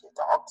that's actually a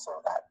dog,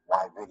 so that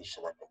Y really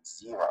should have been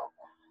 0.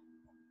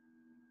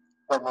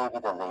 But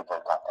maybe the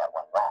labeler got that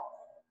one wrong.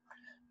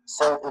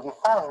 So if you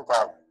find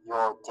that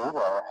your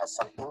data has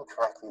some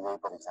incorrectly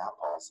labeled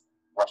examples,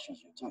 what should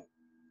you do?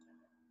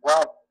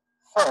 Well,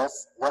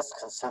 first, let's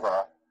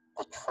consider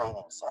the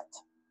training set.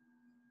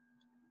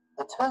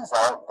 It turns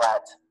out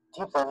that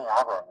deep learning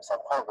algorithms are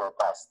quite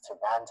robust to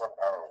random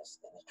errors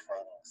in the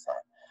training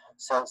set.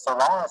 So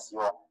long as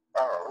your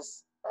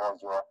errors or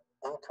your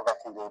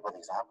incorrectly labeled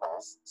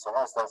examples, so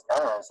long as those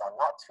errors are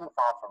not too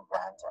far from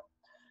random,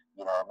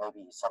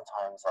 maybe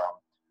sometimes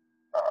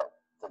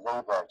the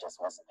labeler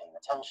just wasn't paying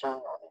attention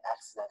or they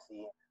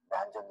accidentally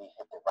randomly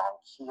hit the wrong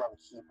key on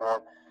the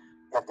keyboard.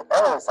 If the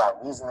errors are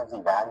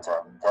reasonably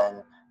random,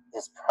 then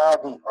it's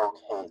probably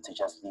okay to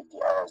just leave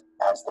the errors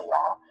as they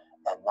are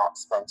and not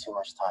spend too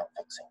much time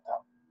fixing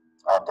them.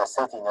 There's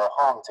certainly no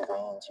harm to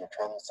going into your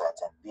training set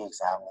and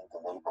re-examining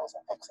the labels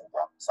and fixing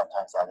them.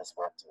 Sometimes that is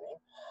worth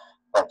doing,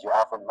 but your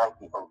algorithm might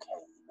be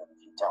okay even if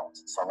you don't,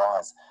 so long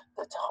as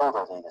the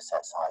total data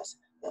set size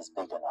is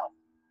big enough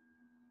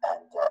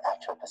and the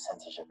actual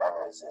percentage of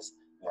errors is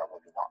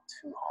maybe not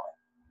too high.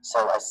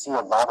 So I see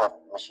a lot of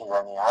machine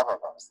learning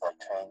algorithms that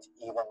are trained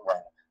even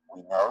when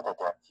we know that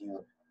there are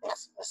few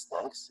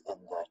mistakes in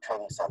the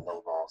training set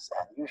labels,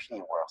 and usually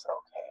it works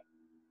okay.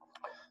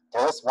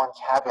 There is one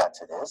caveat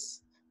to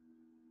this,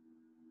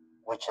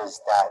 which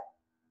is that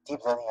deep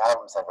learning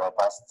algorithms are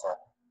robust to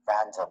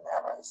random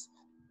errors.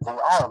 They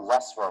are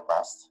less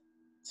robust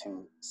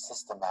to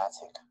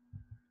systematic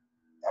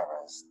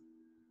errors.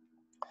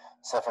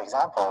 So for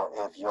example,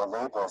 if your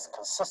labels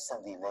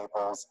consistently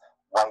labels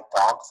white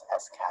dogs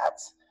as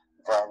cats,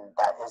 then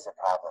that is a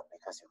problem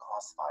because your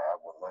classifier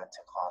will learn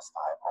to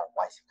classify all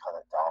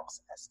white-colored dogs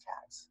as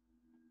cats.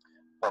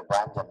 But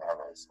random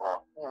errors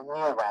or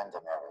near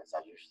random errors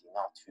are usually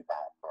not too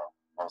bad for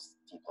most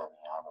deep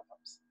learning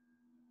algorithms.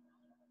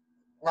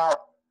 Now,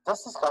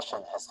 this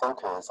discussion has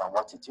focused on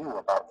what to do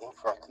about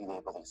incorrectly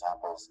labeled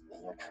examples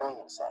in your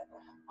training set.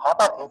 How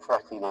about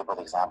incorrectly labeled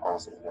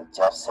examples in your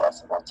dev set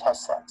or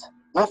test set?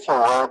 If you're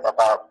worried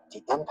about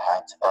the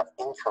impact of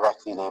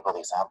incorrectly labeled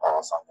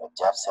examples on your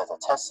dev set or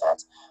test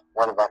set,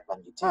 what I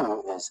recommend you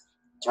do is,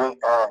 during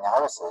error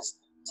analysis,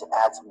 to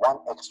add one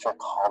extra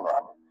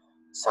column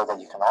so that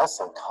you can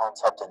also count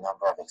up the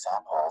number of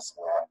examples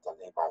where the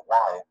label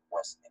Y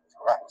was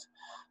incorrect.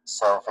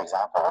 So for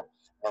example,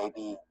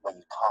 maybe when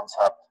you count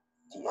up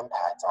the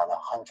impact on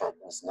 100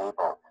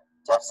 mislabeled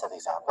dev set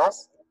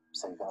examples,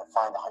 so you're going to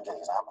find 100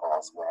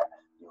 examples where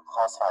your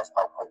classifier's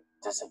output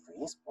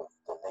disagrees with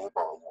the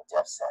label in your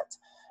dev set.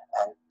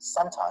 And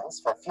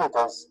sometimes, for a few of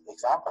those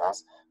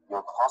examples,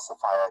 your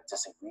classifier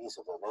disagrees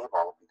with the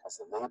label because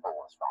the label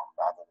was wrong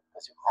rather than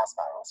because your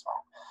classifier was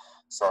wrong.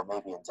 So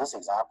maybe in this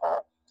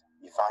example,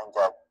 you find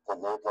that the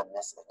labeler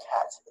missed a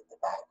cat in the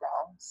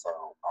background, so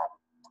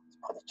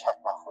put a check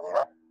mark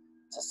there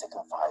to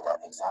signify that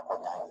example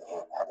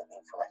 98 had an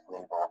incorrect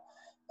label.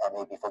 And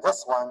maybe for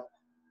this one,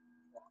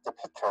 the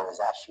picture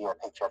is actually a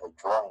picture of a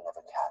drawing of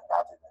a cat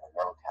rather than a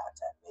real cat,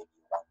 and maybe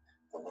you want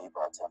the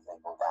labeler to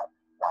label that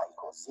y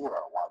equals 0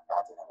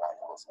 rather than y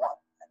equals 1.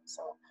 And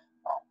so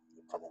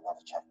you put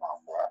another check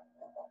mark there.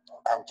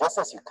 And just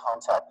as you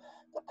count up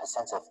the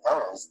percent of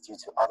errors due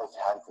to other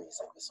categories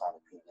like we saw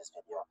in the previous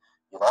video,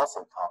 you'd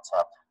also count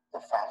up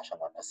the fraction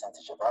or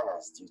percentage of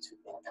errors due to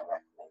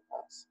incorrect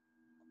labels,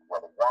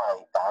 where the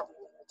y value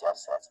in your dev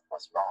set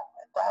was wrong,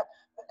 and that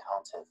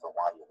accounted for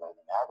why your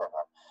learning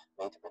algorithm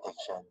made a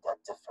prediction that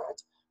differed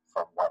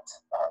from what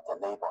the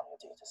label on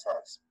your data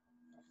says.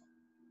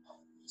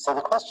 So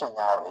the question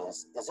now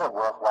is it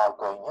worthwhile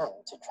going in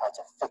to try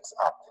to fix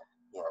up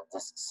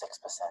this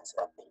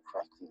 6% of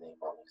incorrectly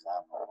labeled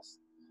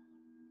examples?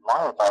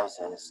 My advice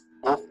is,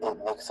 if it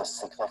makes a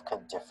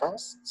significant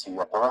difference to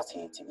your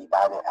ability to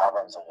evaluate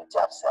algorithms on your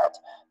dev set,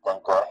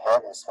 then go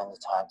ahead and spend the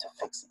time to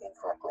fix the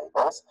incorrect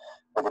labels.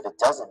 But if it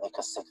doesn't make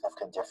a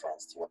significant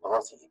difference to your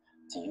ability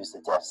to use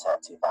the dev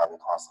set to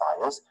evaluate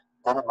classifiers,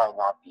 then it might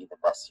not be the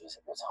best use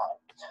of your time.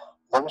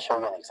 Let me show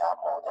you an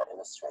example that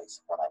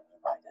illustrates what I mean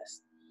by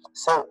this.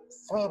 So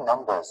 3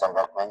 numbers I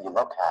recommend you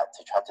look at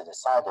to try to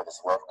decide if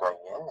it's worth going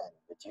in and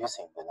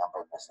reducing the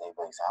number of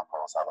mislabeled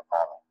examples are the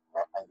following. I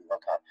recommend you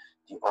look at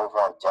the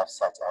overall dev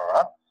set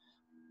error.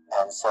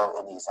 And so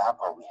in the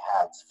example we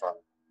had from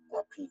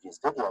the previous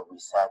video, we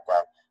said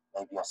that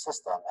maybe your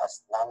system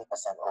has 90%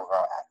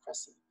 overall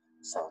accuracy,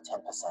 so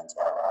 10%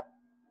 error.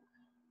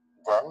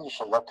 Then you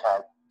should look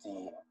at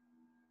the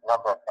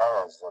number of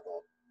errors or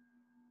the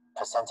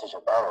percentage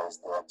of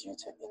errors that are due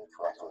to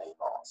incorrect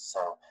labels.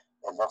 So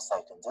it looks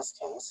like in this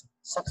case,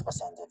 6%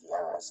 of the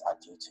errors are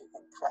due to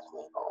incorrect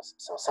labels.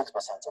 So 6% of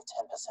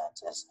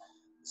 10% is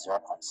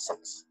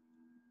 0.6%.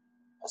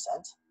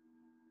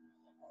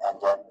 And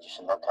then you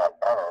should look at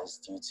errors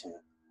due to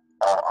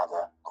all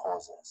other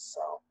causes.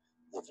 So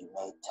if you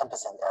made 10%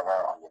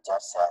 error on your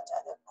dev set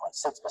and then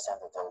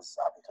 0.6% of those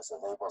are because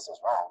the labels is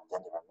wrong,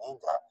 then the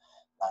remainder,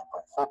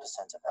 9.4%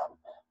 of them,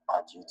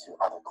 are due to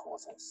other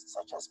causes,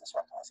 such as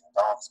misrecognizing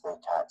dogs, gray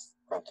cats,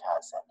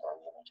 and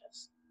blurry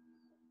images.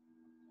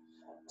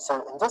 So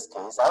in this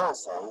case, I would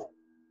say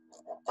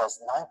there's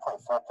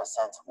 9.4%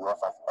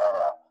 worth of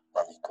error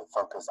that you could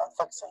focus on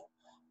fixing,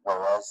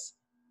 whereas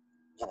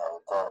the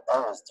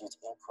errors due to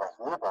incorrect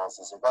labels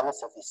is a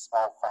relatively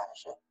small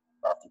fraction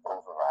of the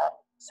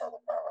overall set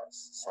of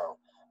errors. So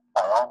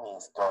by all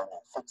means, go in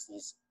and fix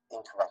these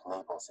incorrect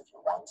labels if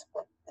you want,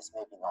 but it's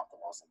maybe not the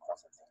most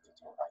important thing to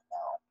do right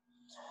now.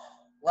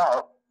 Now,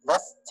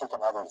 let's take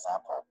another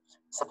example.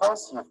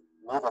 Suppose you've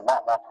made a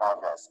lot more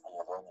progress on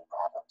your learning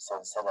problem. So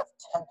instead of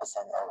 10%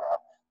 error,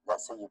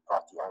 let's say you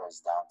brought the errors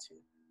down to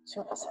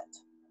 2%.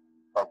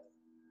 But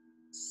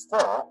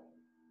still,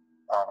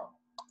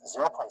 0.6%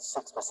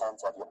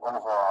 of your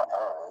overall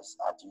errors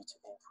are due to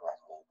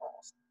incorrect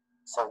labels.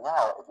 So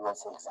now, if you were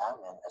to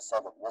examine a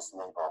set of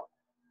mislabeled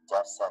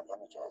dev set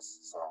images,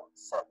 so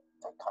set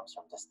that comes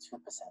from just 2%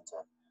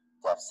 of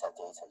dev set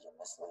data you're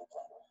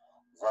mislabeling,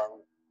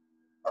 then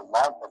a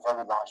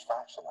very large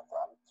fraction of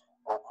them,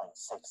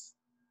 0.6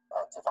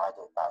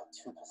 divided by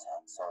 2%,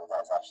 so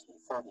that's actually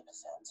 30%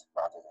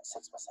 rather than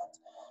 6%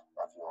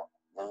 of your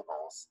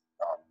labels,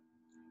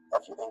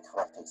 of your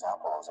incorrect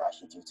examples are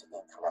actually due to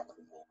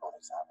incorrectly labeled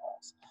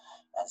examples.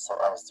 And so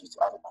errors due to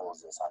other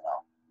causes are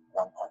now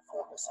 1.4%.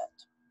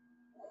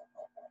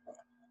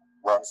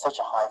 When such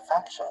a high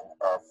fraction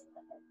of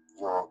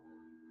your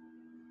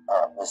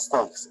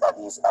mistakes, at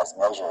least as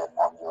measured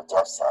on your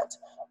dev set,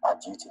 are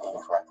due to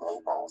incorrect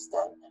labels,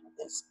 then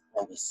it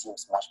maybe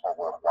seems much more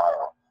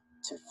worthwhile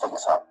to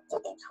fix up the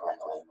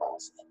incorrect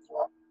labels in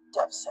your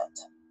dev set.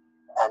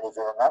 And if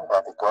you remember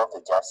the goal of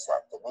the dev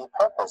set, the main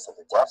purpose of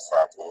the dev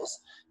set is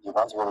you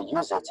want to be able to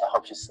use it to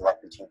help you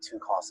select between 2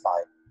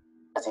 classifiers.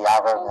 The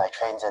algorithm I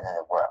trained in and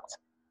it worked.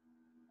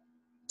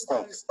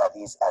 Mistakes, at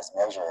least as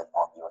measured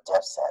on your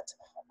dev set,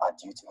 are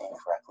due to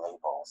incorrect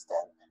labels,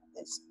 then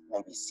it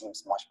maybe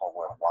seems much more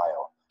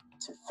worthwhile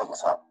to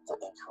fix up the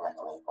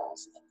incorrect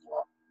labels in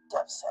your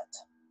dev set.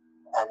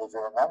 And if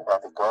you remember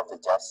the goal of the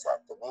dev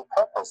set, the main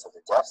purpose of the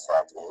dev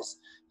set is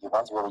you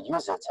want to be able to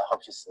use it to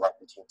help you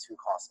select between 2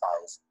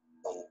 classifiers,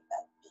 A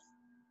and B.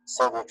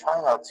 So we're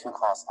trying out 2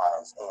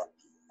 classifiers, A and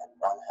B, and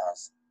one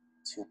has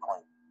 2.1%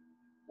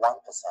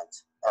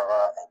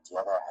 error and the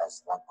other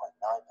has 1.9%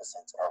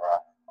 error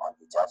on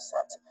the dev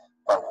set.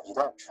 But you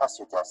don't trust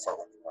your dev set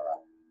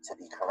anymore to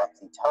be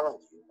correctly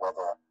telling you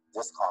whether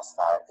this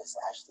classifier is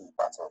actually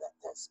better than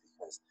this,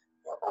 because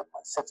 0.6%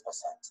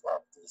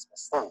 of these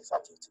mistakes are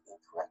due to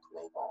incorrect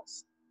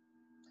labels.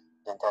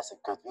 Then there's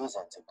a good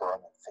reason to go in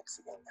and fix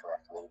the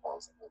incorrect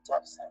labels in your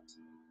dev set.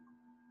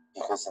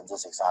 Because in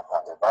this example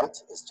on the right,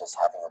 it's just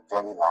having a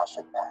very large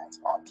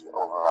impact on the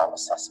overall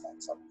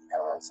assessment of the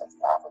errors of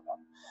the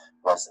algorithm.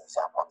 Whereas the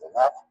example on the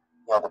left,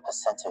 the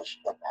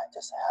percentage impact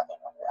it's having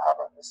on your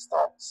algorithm is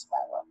still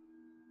smaller.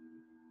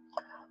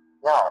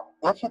 Now,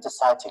 if you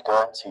decide to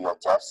go into your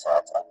dev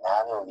set and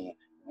manually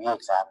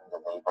re-examine the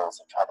labels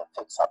and try to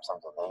fix up some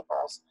of the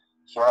labels,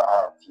 here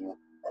are a few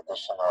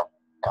additional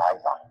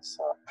guidelines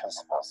or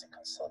principles to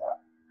consider.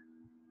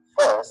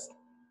 First,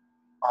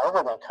 I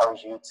would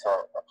encourage you to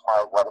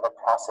apply whatever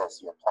process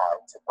you apply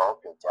to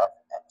both your dev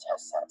and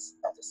test sets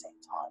at the same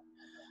time.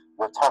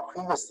 We've talked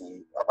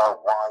previously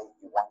about why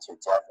you want your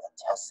dev and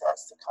test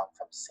sets to come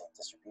from the same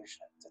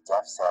distribution. The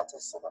dev set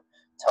is sort of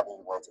telling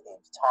you where to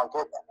aim the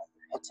target, and when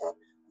you hit it,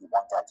 you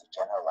want that to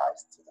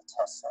generalize to the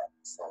test set.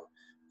 So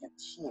your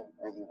team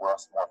really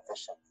works more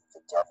efficiently if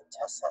the dev and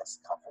test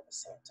sets come from the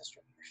same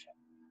distribution.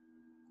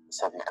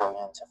 So if you're going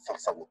in to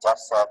fix up your dev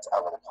set,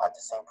 I would apply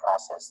the same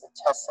process to the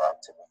test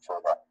set to make sure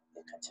that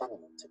they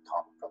continue to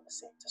come from the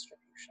same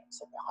distribution.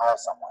 So if you hire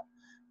someone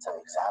to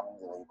examine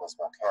the labels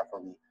more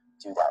carefully,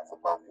 do that for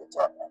both your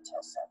dev and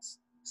test sets.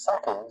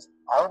 Second,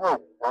 I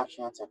would urge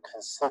you to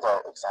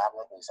consider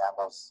examining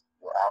examples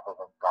your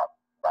algorithm got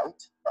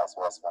right as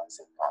well as ones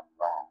it got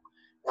wrong.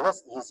 It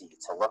is easy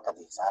to look at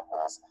the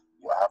examples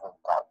your algorithm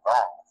got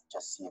wrong and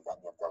just see if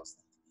any of those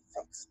need to be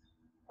fixed.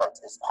 But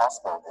it's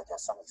possible that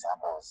there's some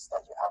examples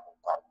that your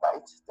algorithm got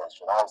right that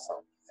should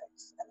also be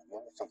fixed. And if you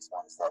only fix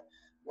ones that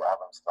your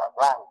algorithms got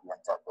wrong, you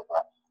end up with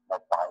a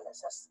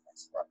bias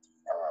estimate of the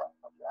error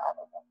of your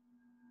algorithm.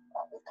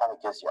 It kind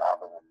of gives your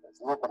algorithm a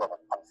little bit of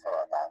an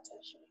unfair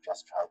advantage. You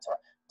just try to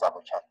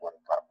double check what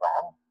it got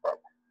wrong, but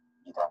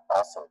you don't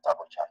also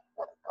double check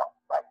what it got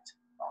right.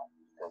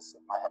 Because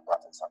it might have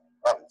gotten something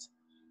right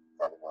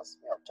that it was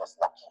just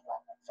lucky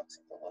on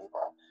fixing the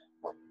label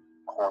would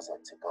cause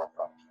it to go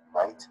from being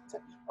right to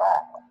being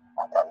wrong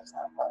on that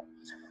example.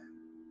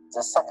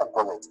 The second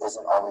bullet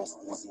isn't always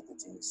easy to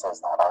do, so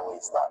it's not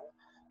always done.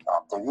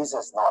 The reason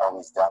it's not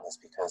always done is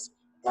because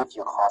if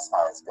your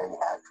classifier is very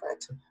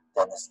accurate,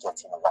 then it's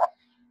getting a lot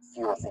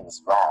fewer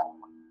things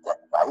wrong than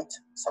right.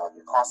 So if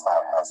your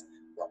classifier has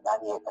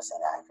 98%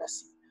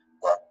 accuracy,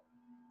 then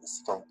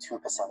it's getting 2%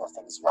 of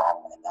things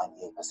wrong and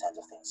 98%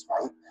 of things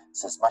right.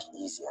 So it's much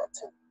easier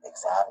to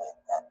examine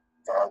and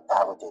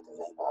validate the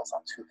labels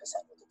on 2%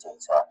 of the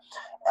data,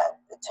 and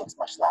it takes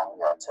much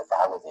longer to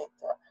validate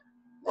the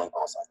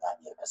labels on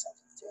 98%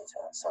 of the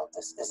data. So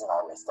this isn't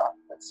always done,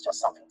 but it's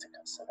just something to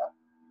consider.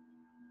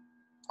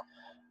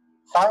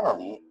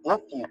 Finally, if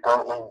you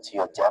go into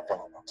your dev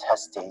and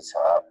test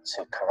data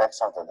to correct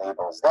some of the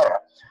labels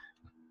there,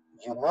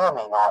 you may or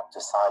may not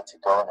decide to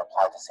go and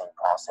apply the same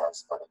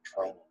process for the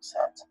training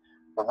set.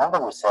 Remember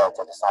we said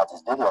at the start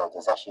of this video,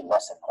 it's actually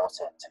less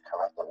important to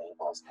correct the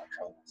labels in the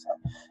training set.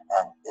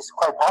 And it's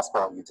quite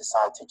possible you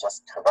decide to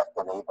just correct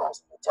the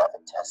labels in the dev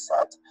and test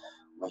set,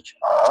 which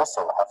are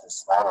also often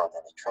smaller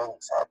than the training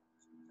set,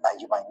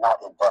 and you might not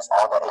invest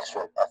all the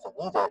extra effort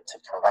needed to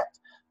correct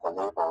the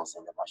labels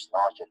in the much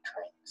larger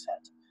training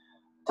set.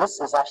 This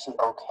is actually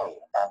okay,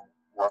 and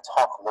we'll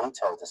talk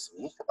later this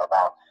week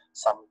about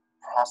some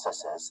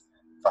processes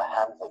for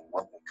handling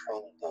when your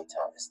training data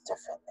is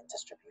different in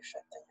distribution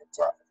than your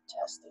dev and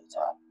test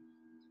data.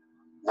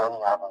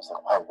 Learning algorithms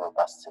are quite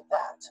robust to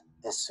that.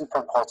 It's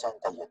super important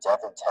that your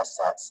dev and test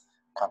sets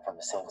come from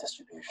the same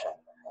distribution,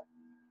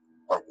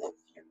 but if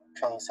your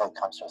training set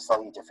comes from a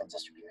slightly different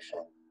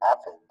distribution,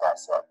 often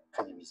that's a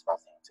pretty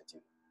reasonable thing to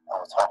do. And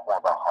we'll talk more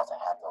about how to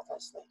handle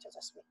this later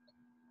this week.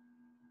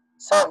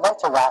 So I'd like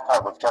to wrap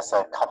up with just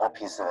a couple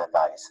pieces of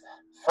advice.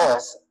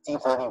 First,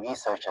 deep learning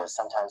researchers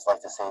sometimes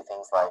like to say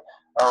things like,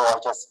 oh, I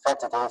just fed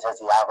the data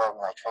to the algorithm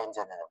and I trained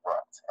it and it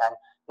worked. And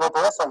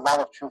there is a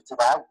lot of truth to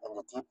that. In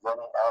the deep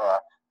learning era,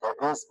 there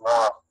is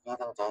more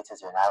feeding data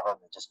to an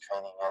algorithm than just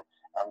training it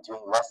and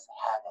doing less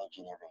hand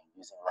engineering,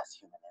 using less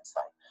human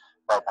insight.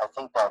 But I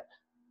think that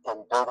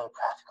in building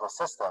practical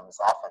systems,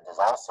 often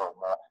there's also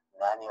more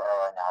manual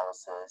error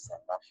analysis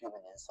and more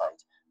human insight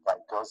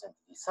that goes into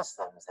these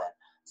systems than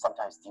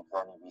sometimes deep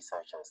learning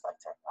researchers like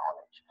to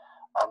acknowledge.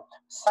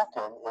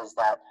 Second is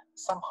that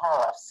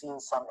somehow I've seen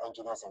some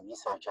engineers and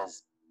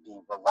researchers be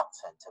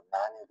reluctant to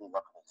manually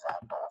look at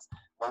examples.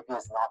 Maybe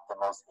it's not the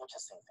most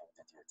interesting thing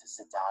to do, to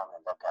sit down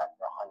and look at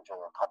 100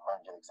 or a couple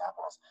hundred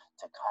examples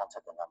to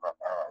counter the number of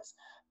errors.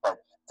 But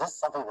this is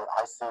something that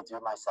I still do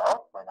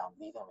myself when I'm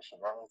leading a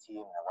machine learning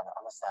team and I want to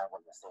understand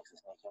what mistakes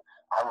it's making.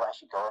 I will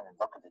actually go in and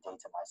look at the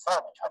data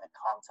myself and try to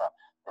counter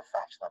the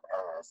fraction of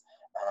errors.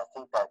 And I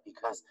think that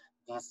because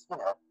these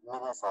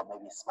minutes or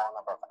maybe a small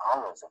number of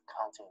hours of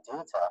counting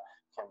data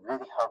can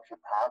really help you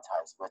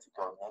prioritize where to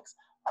go next,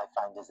 I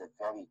find this a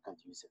very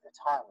good use of your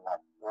time, and I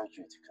urge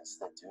you to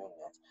consider doing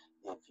it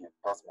if you've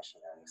built a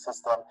machine learning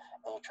system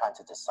and you're trying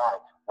to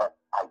decide what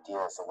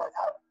ideas or what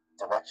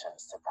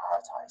directions to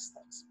prioritize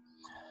things.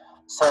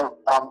 So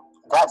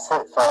that's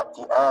it for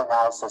the error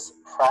analysis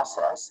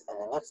process. In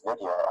the next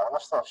video, I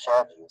want to sort of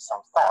share with you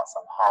some thoughts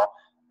on how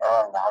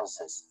error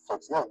analysis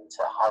fits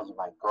into how you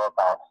might go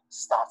about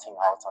starting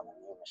out on a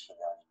new machine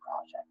learning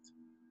project.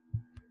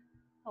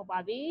 Oh,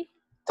 Bobby.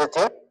 That's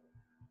it.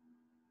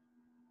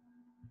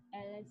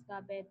 Alex က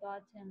ပဲ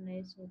သွားချင်လဲ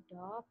ဆို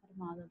တော့ပထ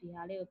မဆုံးဒီ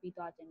ဟာလေးကိုပြီး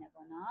သွားချင်တယ်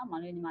ပေါ့နော်မော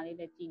င်လေးညီမလေး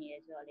လည်းကြည့်နေရ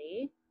ဆိုတော့လေ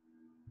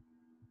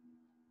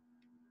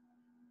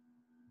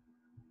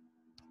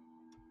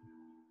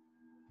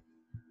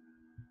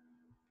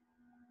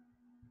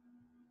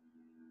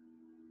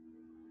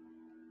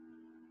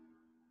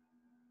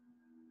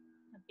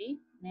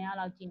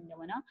ပြီနေရာလောက်ကြည့်နေတယ်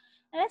ပေါ့နော်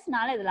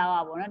အဲ့ဒါနားလေ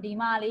သလားပေါ့နော်ဒီ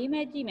မှာလေး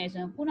မဲ့ကြည့်မယ်ဆို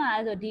ရင်ခုန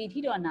ကဆိုဒီ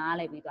အထိတော့နား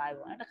လေပြီးသွား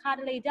ပြီပေါ့နော်တစ်ခါ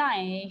တလေကြာ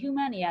ရင်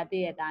human တွေက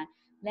တည့်တဲ့အတိုင်း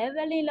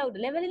leveling လုပ်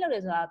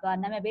တယ်ဆိုတာ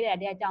ကနာမည်ပေးတယ်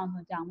တရားကြောင်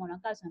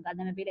ဆိုကြောင်ပေါ့နော်ကတ်ဆိုက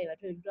နာမည်ပေး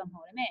လိုက်ပဲထွေထွေတော့မဟု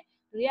တ်ဘူးဒါပေမဲ့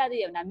လူတွေကတည့်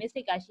ရတာ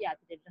mistake ကရှိ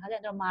ရဖြစ်တယ်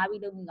တခါကျတော့မား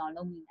ပြီးလုပ်မိ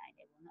အောင်လုပ်မိနိုင်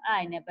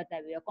တယ်ပေါ့နော်အဲ့ဒါနဲ့ပတ်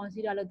သက်ပြီးတော့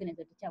consider လုပ်တင်တယ်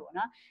ဆိုတစ်ချက်ပေါ့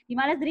နော်ဒီ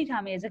မှာလည်းသတိ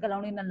ထားမိတဲ့စကား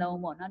လုံး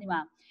လေးနှလုံးပေါ့နော်ဒီမှာ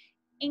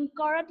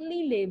incorrectly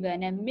label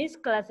နဲ့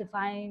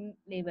misclassifying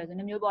label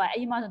ဆိုမျိုးပေါ့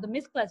အဲ့ဒီမှာဆိုသူ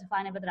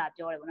misclassify နဲ့ပတ်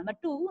သက်တာပြောတယ်ပေါ့နော်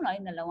မတူဘူးနော်ဒီ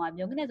နှလုံး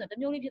ကမျိုးခနဲ့ဆိုတ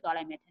မျိုးလေးဖြစ်သွား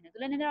လိုက်မယ်ထင်တယ်သူ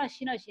လည်းနည်းနည်း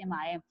တော့ရှ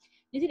င်းပါရဲ့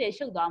မျက်စိ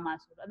တွေရှုပ်သွား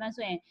မှာဆိုတော့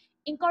အမှန်ဆိုရင်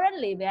incorrect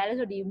label လဲ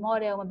ဆိုဒီ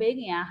model မပေး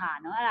ခင်ကဟာ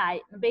နော်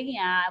အဲ့ဒါမပေးခင်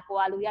ကကို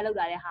ကလူရ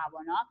လောက်လာတဲ့ဟာ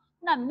ပေါ့နော်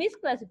ခုန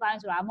misclassify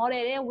ဆိုတာ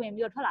model တွေဝင်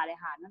ပြီးတော့ထွက်လာ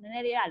တဲ့ဟာနော်နည်းန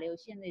ည်းလေးကလေး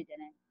ကိုရှင်းနေ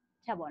တယ်နဲ့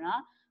ချက်ပေါ့နော်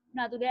ခု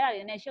နသူလည်းအဲ့ဒါ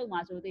လေးနဲ့ရှုပ်မှာ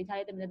ဆိုတေချာ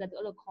လေးတမင်သက်သူ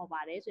အဲ့လိုခေါ်ပါ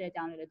တယ်ဆိုတဲ့အ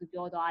ကြောင်းလေးလည်းသူ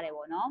ပြောသွား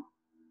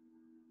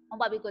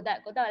တယ်ပေါ့နော်ဟုတ်ပါပြီကိုတက်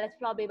let's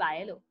floor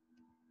ပေးပါရဲ့လို့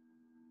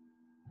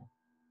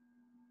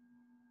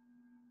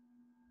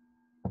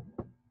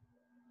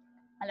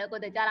ဟယ်လို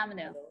ကိုတက်ကြားလားမ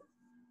သိ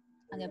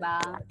ဘူးဟုတ်ကဲ့ပါ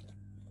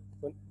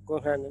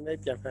ကိုဟန်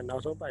နဲ့ပြန်ဖတ်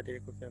နောက်ဆုံးပိုက်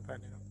တွေကိုပြန်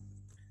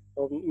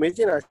ဖတ်နေတော့ဟို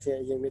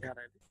မေးချင်တာရှင်အရင်မေးထားတ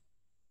ယ်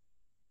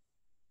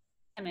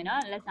အဲ့မယ်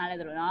နော် let's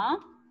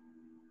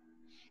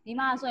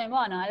နားလဲတို့နော်ဒီမှာဆိုရင်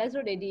ပေါ့နော် let's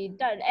တို့ဒီ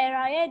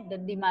error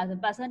ရဲ့ဒီမှာ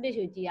percentage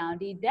ကိုကြည့်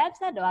အောင်ဒီ depth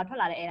set တော့ထွက်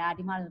လာတဲ့ error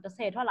ဒီမှာဆို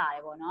10ထွက်လာ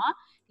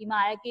တယ်ပေါ့နော်ဒီမှာ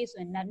ရဲ့ case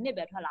ဆိုရင်2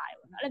ပဲထွက်လာ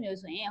တယ်ပေါ့နော်အဲ့လိုမျိုး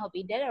ဆိုရင်ဟုတ်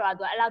ပြီ depth error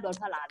ကအဲ့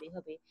လောက်တော့ထွက်လာပြီဟု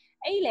တ်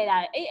ပြီအဲ့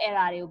ဒီ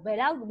error တွေကို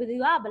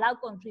ဘယ်လောက်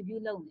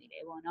contribute လုပ်နေလဲ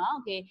ပေါ့နော်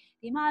okay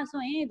ဒီ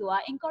မှာဆိုရင်သူက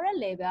incorrect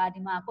level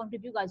ကဒီမှာ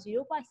contribute က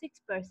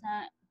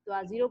 0.6% သူက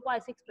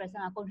 0.6%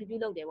 က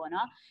contribute လုပ်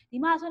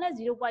တယ်ပေါ့နော်ဒီမှာဆိုရင်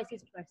 0.6%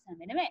 ပဲ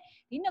ဒါပေ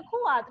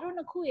မဲ့ဒီနှစ်ခုကသူတို့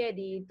နှစ်ခု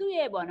ရဲ့ဒီသူ့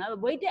ရဲ့ပေါ့နော်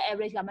weighted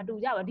average ကမတူ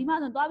ကြဘူးဒီမှာ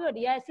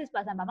ဆိုသွားပြီးတော့ဒီရဲ့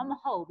 6% ဘာမှ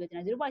မဟုတ်ဘူးပြောချင်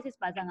တယ်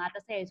 0.6% က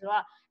30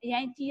ဆိုတော့အ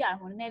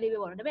ရင်ကြီးတာဟိုနည်းနည်း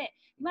လေးပဲပေါ့နော်ဒါပေမဲ့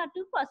ဒီမှာ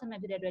 2% ပဲ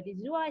ဖြစ်တဲ့အတွက်ဒီ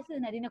 0.6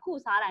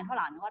 နဲ့ဒီနှစ်ခုစားတိုင်းထွက်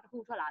လာတယ်ဟော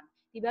တစ်ခုထွက်လာတယ်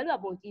ဒီ value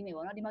ကပိုကြီးနေ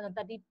ပေါ့နော်ဒီမှာဆို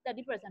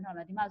30% ထွက်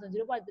လာဒီမှာဆို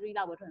 0.3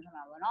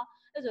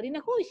 လောက်ပဲထွက်လာပေါ့နော်အဲ့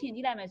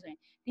ဆိုဒီနှစ်ခုရှင်ကြည့်လိုက်မယ်ဆိုရင်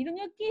ဒီ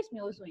လိုမျိုး case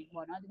မျိုးဆို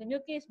ရင်ပေါ့နော်ဒီလို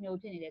မျိုး case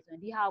မျိုးဖြစ်နေတယ်ဆိုရင်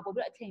ဒီဟာ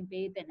ကိုပို့ပြီးအ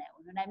ချိန်ပေးတင်တယ်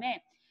ပေါ့နော်ဒါပေ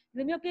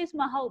မဲ့ဒီလိုမျိုး case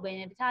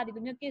မဟုတ်ဘဲနဲ့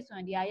တခြားဒီလိုမျိုး case ဆိုရ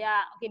င်ဒီဟာရ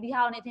okay ဒီဟာ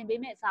ကိုနေအချိန်ပေး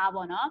မဲ့အ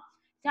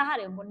စားပေါ့နော်တခြားဟာ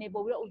တွေကိုနေ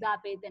ပို့ပြီးတော့ဦး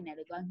စားပေးတင်တယ်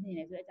လို့ပြောမြင်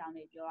တယ်ဆိုတဲ့အကြော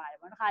င်းလေးပြောရတယ်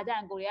ပေါ့နော်တစ်ခါကျရ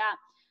င်ကိုရီး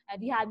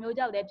ယားဒီဟာမျိုး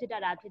ကြောက်လည်းဖြစ်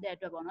တတ်တာဖြစ်တဲ့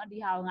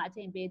အတွက်ပေါ့နော်ဒီဟာကိုငါ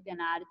အချိန်ပေးတင်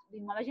တာဒီ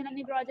machine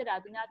learning project တာ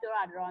သူများပြော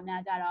တာတော်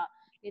များကြတော့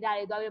data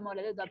တွေသွားပြီး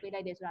model တွေသွားပေး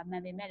လိုက်တယ်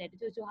ဆိုတာမှန်ပေမဲ့လည်း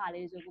တချို့ဟာ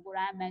လေးဆို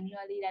ကိုယ်တိုင်း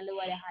manually လည်းလုပ်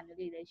ရတဲ့ဟာ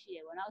မျိုးလေးလည်းရှိရ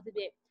ပေါ့နော်ဥပ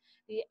မာ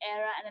ဒီ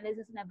error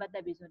analysis နဲ့ပတ်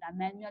သက်ပြီးဆိုတာ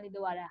manually လု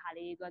ပ်ရတဲ့ဟာ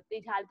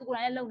လေးသူတေချာသူ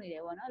ကိုယ်တိုင်းလည်းလုပ်နေတ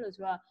ယ်ပေါ့နော်အဲ့လို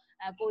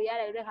ဆိုတော့ကိုရီးယား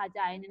လည်း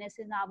တဲ့ခါကြာရင်နည်းနည်းစ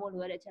ဉ်းစားဖို့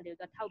လိုရတဲ့အချက်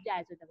လေးကိုသူ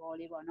ထောက်ပြရဆိုတဲ့သဘော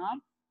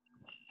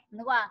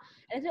လေးပေါ့နော်ငါက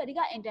အဲ့ဆိုအဓိက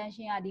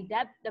intention ကဒီ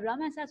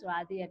development set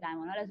ဆိုတာသိတဲ့အတို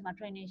င်းပေါ့နော်အဲ့ဆိုမှ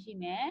training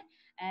ရှိမယ်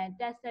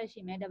test set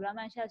ရှိမယ်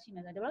development set ရှိမ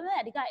ယ်ဆိုတော့ development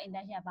အဓိက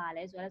intention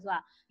ကဘာလဲဆို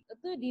တော့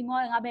သူဒီ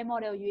model ငါဘယ်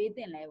model ကိုရွေးတ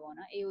င်လဲပေါ့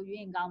နော် A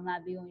ကိုရွေးရင်ကောင်းမလား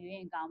B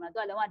ကိုရွေးရင်ကောင်းမလားသူ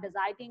ကလုံးဝ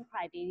designing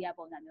criteria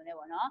ပုံစံမျိုး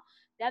နဲ့ပေါ့နော်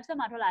depth set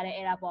မှာထွက်လာတဲ့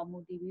error ပေါ်မူ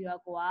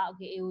တည်ပြီးတော့ကိုက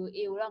okay A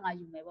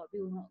ကိုတော့ငါယူမယ်ပေါ့ B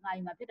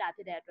ကိုငါယူမှာဖြစ်တဲ့အ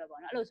တွက်ပေါ့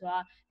နော်အဲ့လို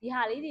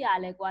ဆိုတော့ဒီဟာလေးတွေက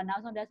လည်းကိုက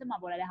နောက်ဆုံး depth set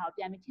မှာပေါ်လာတဲ့ဟာ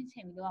ကိုပြန်ပြီးချင်းချ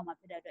င်းပြီးလုပ်ရ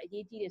မှာဖြစ်တဲ့အတွက်အ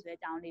ရေးကြီးတယ်ဆိုတဲ့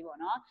အကြောင်း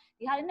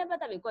လေးပေါ့နော်ဒီဟာလေးနဲ့ပတ်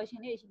သက်ပြီး question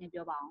လေးရှင်းနေ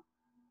ပြောပါ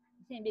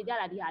အောင်အဆင်ပြေကြ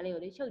တာဒီဟာလေးကို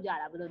လေ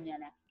ရှုပ်ကြတာဘယ်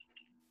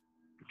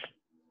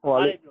လိုမြန်လဲဟော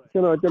လေ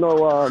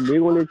ကျွန်တော်ဟို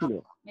မေးခွန်းလေးရှိ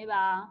တယ်မေးပါ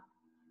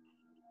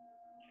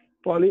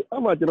ဟောလေအ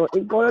မှကျွန်တော်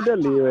incorrect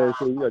level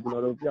ဆိုပြီးတော့ကျွန်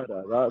တော်တို့ပြတာ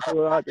ကဆို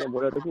တာကျွန်တော်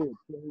model တစ်ခုကို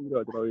ဖြ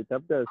ည့်ပြီးတော့ကျွန်တော်တို့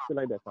depth test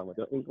စစ်လိုက်တဲ့အခါ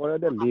မှာကျွန်တော်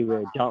incorrect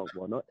level ကြော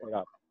င့်ပေါ့နော်အဲ့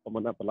ဒါ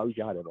ပမာဏဘယ်လောက်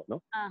ရတယ်ပေါ့နော်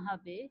ဟုတ်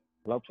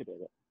ပြီဘယ်လောက်ဖြစ်တယ်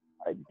ပေါ့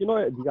အဲ့ကျွန်တော်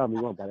ရဲ့အဓိ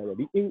ကမေးခွန်းကဘာလဲ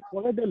ဆိုဒီ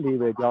incorrect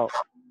level ကြော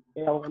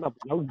င့်အဲ့ဒါကဘယ်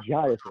လောက်ရ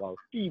တယ်ဆိုတာ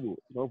ကိုကြည့်ဖို့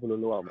ကျွန်တော်ဘယ်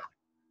လိုလုပ်ရမလဲ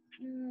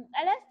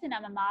LS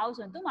တင်တာမမအောင်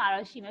ဆိုရင်သူ့မှာ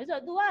တော့ရှိမယ်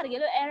ဆိုတော့ तू ကတ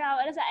ကယ်လို့ error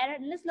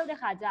list လုပ်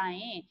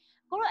တဲ့ခါကျရင်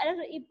ကိုတို့ LS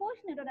import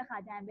နဲ့တော့တဲ့ခါ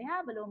ကျရင်ဘယ်ဟာ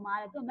ဘယ်လိုမှား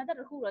လဲသူ method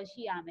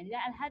တစ်ခုတော့ရှိရမယ်ဒီက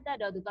header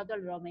တော့ तू တော့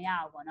လို့မရ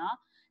ဘူးပေါ့နော်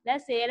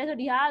let's say လဲ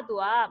ဆိုဒီဟာက तू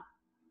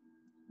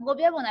ကကို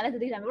ပြပုံစံလဲဆို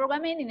ဒီဟာ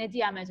programming အနေနဲ့ကြ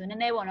ည့်ရမယ်ဆိုနည်း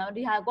နည်းပေါ့နော်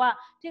ဒီဟာက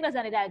tick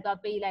lesson data တွေ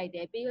तू ပေးလို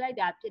က်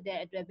တာဖြစ်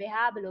တဲ့အတွက်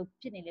ဘယ်ဟာဘယ်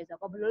လိုဖြစ်နေလဲဆို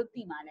တော့ဘယ်လို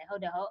သိ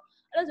မှာလဲဟုတ်တယ်ဟုတ်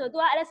အဲ့လိုဆို तू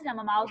က LS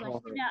တင်တာမမအောင်ဆိုရင်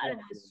ရှင်းပြအဲ့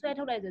လိုဆွဲထု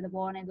တ်လိုက်ဆို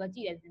တဲ့ဘောနဲ့ तू ကြ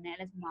ည့်တယ်နည်း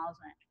LS မမ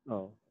အောင်ဆို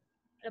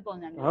ရင်ဟုတ်အဲ့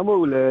ပုံစံမျိုးဒါမှ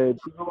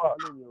မဟုတ်လေသူတို့က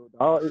အဲ့လို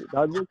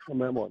မျိုးဒါမျိုး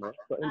comment ပေါ့နော်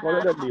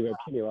incorrect level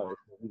ဖြစ်နေပါလေ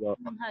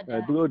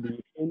ဆိုပြီးတော့သူတို့ဒီ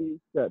training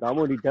set ဒါမှ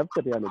မဟုတ်ဒီ depth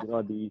set တွေကနေ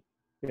ကျွန်တော်ဒီ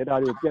data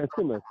တွေကိုပြန်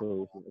စစ်မယ်ဆိုရ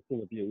င်အဆင်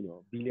မပြေ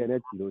ဘူးနော် billion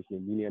နဲ့ချီလို့ရှိရ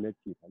င် million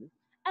နဲ့ချီပါလေ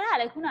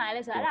အဲ့ဒါလေခုနကလ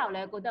ည်းဆိုအဲ့ဒါကို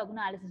လည်း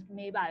ကိုတော့ခုနကလ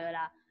ည်းမေးပါ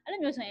ရောလားအဲ့လို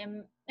မျိုးဆို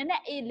ရင်နည်းန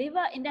ည်း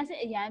liver intensive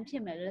အရန်ဖြ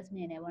စ်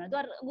မယ်လို့မြင်တယ်ပေါ့နော်သူ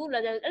ကအခု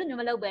လည်းအဲ့လို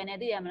မျိုးမလုပ်ပဲ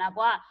နဲ့သိရမလား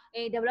ကွာ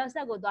develop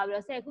set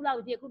ကိုသွားပြီးတော့10ခု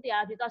လောက်ဖြစ်ခု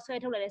100ဖြစ်သွား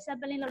ဆွဲထုတ်လိုက်တယ်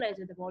sampling လုပ်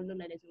လိုက်ဆိုတဲ့ဘောလုပ်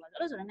လိုက်တယ်ဆိုတော့အဲ့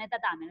လိုဆိုလည်းနည်း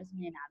တက်တာမယ်လို့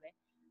မြင်တာပဲ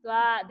သူ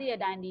ကသိတဲ့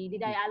အတိုင်းဒီ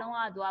data အားလုံးက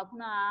သူ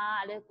ကခုန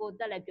ကလည်းကို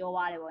တက်လ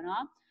ည်းပြောသွားတယ်ပေါ့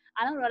နော်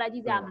အားလုံးတော့လိုက်ကြ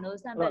ည့်ကြမလို့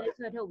sample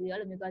လေးဆွဲထုတ်ပြီးတော့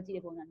အဲ့လိုမျိုးသွားကြည့်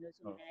တဲ့ပုံစံ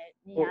မျိုးဆိုရင်လ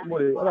ည်းနေရဟုတ်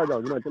တယ်အဲ့ဒါကြော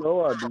င့်ကျွန်တော်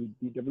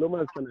ကဒီ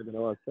development set နဲ့ကျွန်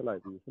တော်ကဆက်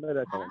လိုက်ပြီးဆက်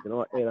လိုက်တဲ့အခါမှာ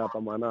ကျွန်တော်က error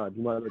ပမာဏဒီ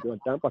မှာဆို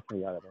ကျွန်တော် 10%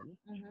 ရတယ်ပေါ့နော်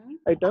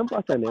အဲ့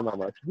 10% ထဲမှာ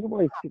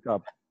0.6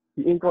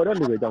 ကဒီ incorrect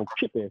level ကြော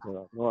င့်ဖြစ်တယ်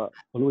ဆိုတော့ကျွန်တော်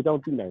ကဘယ်လိုကြောင့်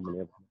သိနိုင်မ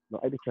လဲပေါ့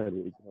နော်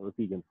အဲ့ဒီချက်လေး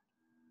ကျွန်တော်တို့သိကြတယ်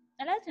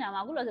အဲ့လက်စင်မှာ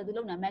အခုလို့ဆိုသူ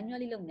လုံနေတာ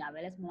manually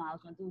လုံနေတာပဲလက်စမ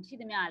အောင်ဆိုသူ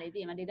ရှိသမျှလေးသိ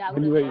ရမှာ data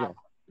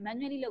ကို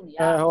manually လုပ်နေရ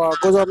ဟို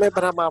ကိုစောမင်းပ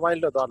ထမပိုင်း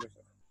လွတ်သွားလို့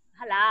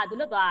ဟာလားသူ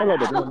လွတ်သွား ဟုတ် တာ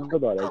တယ်ကျွန်တော်လွ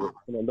တ်သွားတယ်ကို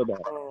ကျွန်တော်လွတ်သွား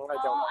တယ် အဲ့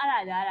ကြောင့် အဲ့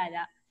ဒါကြ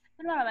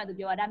ပထမပိုင်းသူ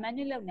ပြောတာဒါ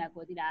manually လုပ်နေတာ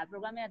ကိုသိလား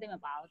programming သိမ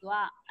ပါဘူးသူက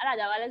အဲ့ဒါ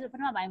ကြောင့်လည်းဆိုပ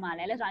ထမပိုင်းမှာ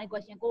လည်းဆိုအဲ့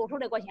question ကိုထု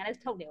တ်တဲ့ question လ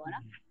ည်းထုတ်တယ်ပေါ့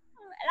နော်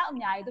အဲ့တော့အ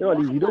များကြီးသူ ကျွန်တော်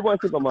ဒီ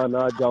 0.6 ပမာဏ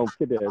အကြောင်း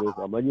ဖြစ်တယ်လို့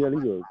ဆိုတာ manually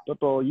ကိုတော်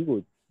တော်ကြီးကို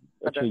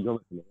အချိန်ရောက်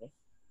နေတယ်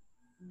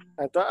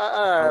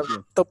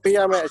တော့ပေးရ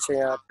မယ့်အချိ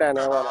န်ကတန်တ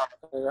ယ်ပေါ့နော်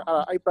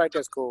အဲ့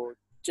practice ကို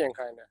ကျင့်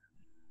ခိုင်းတယ်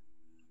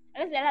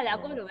အဲ့ဒါလည်းအ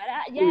ခုလိုပဲ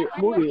အရင် အ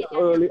ခု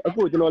အ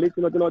ခုကျွန်တော်ကြည့်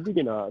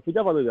နေတာဆိုကြ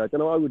ပါလို့ကြာကျွ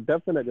န်တော်အခု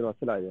depth နဲ့ကျွန်တော်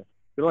ဆက်လိုက်တယ်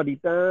ကျွန်တော်ဒီ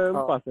 10%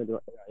 ကျွန်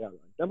တော်ရလာ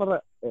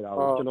10%အဲ့ဒါ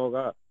ကိုကျွန်တော်က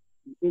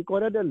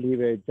incorrect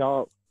level ကြော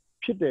င့်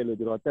ဖြစ်တယ်လို့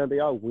ကျွန်တော်တန်တ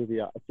ရားဝင်စ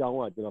ရာအကြောင်း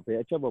ကကျွန်တော်ဘယ်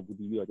အချက်ပေါ်ပူ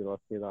တည်ပြီးတော့ကျွန်တော်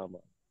စဉ်းစား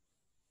မှာ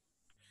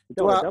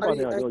ကျွန်တော်10%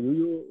ကျွန်တော်ရိုး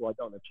ရိုးဟိုအ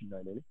ကြောင်းနဲ့ဖြေနို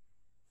င်တယ်လေ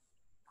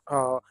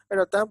အဲ့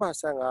တော့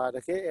10%ကတ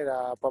ကယ်အဲ့ဒါ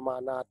ပမာ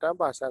ဏ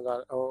10%က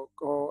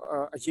ဟို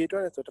အရေးအတွ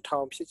က်ဆို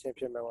1000ဖြစ်ချင်း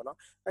ဖြစ်မယ်ပေါ့နော်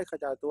အဲ့ခါ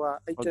ကျတော့ तू က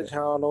အဲ့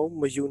1000လုံး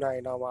မယူနို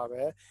င်တော့မှ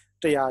ပဲ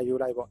100ယူ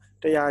လိုက်ပေါ့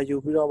100ယူ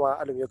ပြီးတော့မှ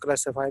အဲ့လိုမျိုး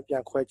classify ပြ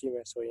န်ခွဲကြည့်မ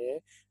ယ်ဆိုရင်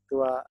तू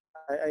က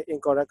အဲ့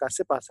incorrect က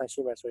 10%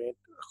 ရှိမယ်ဆိုရင်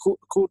အ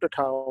ခု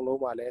1000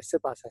လုံးမှာလည်း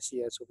10% ရှိ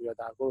ရဲဆိုပြီးတော့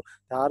ဒါက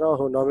တော့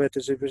ဟို normal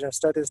distribution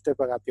statistic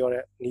ဘက်ကပြော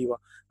တဲ့နည်း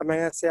ပေါ့အမှန်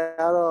ကဆရာ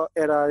ကတော့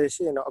error တွေ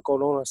ရှိရင်တော့အကုန်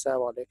လုံးတော့ဆန်း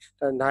ပါလေ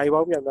ဒါနိုင်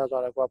ပေါင်းများများ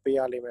သွားတယ်ကိုကပေးရ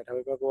လိမ့်မယ်ဒါ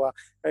ပေမဲ့ကိုက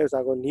အဲ့ဥစ္စာ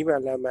ကိုနီးမှ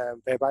န်လမ်းမှန်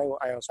ဘယ်ပိုင်းကို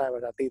အာရုံစိုက်မှ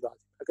သာသိသွားတ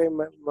ယ်အကိ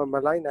မ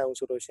လိုက်နိုင်ဘူး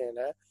ဆိုလို့ရှိရင်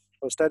လည်း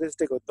ဟို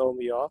statistic ကိုသုံး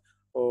ပြီးတော့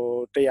ဟို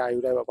100ယူ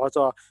လိုက်ပါဘာလို့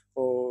ဆိုတော့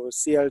ဟို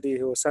CLD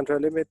ဟို central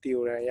limit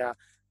theorem ရ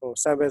ဟို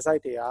sample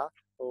size တွေက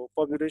ဟို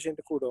population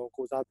တစ်ခုလုံး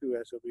ကိုစားပြုရ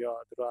ဆိုပြီးတော့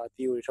သူတို့က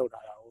theory ထုတ်တာ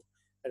ဟုတ်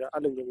အဲ့တော့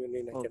အဲ့လိုမျိုး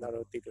လေးနဲ့ကျွန်တော်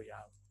တို့သိလို့ရ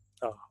အောင်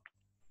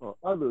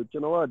အဲ့လိုကျွ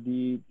န်တော်က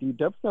ဒီ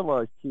depth မှာ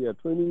ရှိရ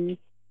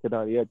20 data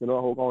တွေကကျွန်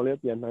တော်ဟိုကောင်လေး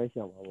ပြန်နှိုင်း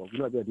ရှာမှာပေါ့ခု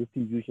နကပြော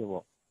distribution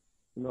ပေါ့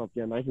ကျွန်တော်ပြ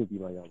န်နှိုင်းရှင်း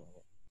ပြီးမှရမှာ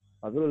ပေါ့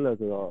အဲ့လိုလဲ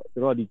ဆိုတော့ကျွ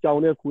န်တော်ဒီကြော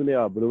င်နဲ့ခူးနဲ့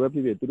ကဘယ်လိုပဲဖြ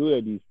စ်ဖြစ်သူတို့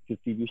ရဲ့ဒီ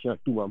distribution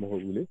တူမှာမဟု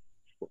တ်ဘူးလေ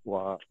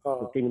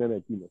ဟိုကိန်း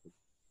နဲ့ကြည့်မယ်ဆို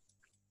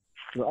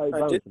တော့အဲ့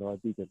ဒါကိုကျွန်တော်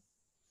သိတယ်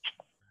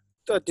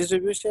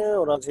distribution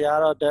တော့ဆရာက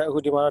တော့အခု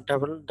ဒီမှာ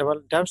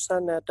depth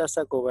set နဲ့ test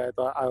set ကိုပဲ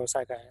သွားအာရုံ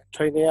စိုက်ခိုင်းတယ်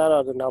training က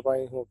တော့နောက်ပို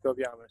င်းဟိုပြော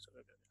ပြရမယ်ဆို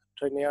တော့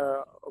training က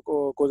တော့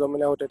ကိုစောမ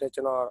င်းလည်းဟုတ်တယ်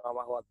ကျွန်တော်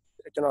ဟို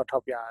ကျွန်တော်ထော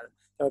က်ပြရတယ်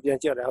ကျွန်တော်ပြန်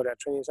ကြည့်ရတယ်ဟုတ်တယ်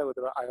training set ကို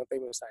သူတို့အာရုံသိ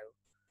မ့်မဆိုင်ဘူး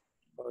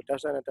ဟို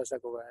depth set နဲ့ test set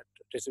ကိုပဲ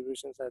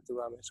distribution set သူ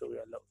ရမယ်ဆိုပြီး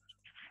တော့လုပ်တယ်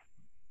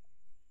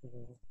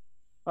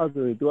အဲ့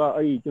ဆိုရင် तू က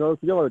အဲ့ကျွန်တော်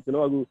ပြောပါတော့ကျွန်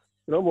တော်အခု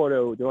ကျွန်တော်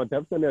model ကိုကျွန်တော်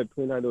depth set နဲ့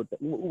train လိုက်လို့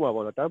ဥပမာ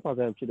ပေါ့နော်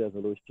 10% ဖြစ်တယ်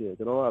ဆိုလို့ရှိရင်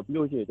ကျွန်တော်ကပြီး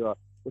လို့ရှိရင်ကျွန်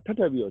တော်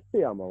ထပ်ပြီးတော့စ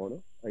စ်ရမှာပေါ့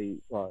နော်အဲ့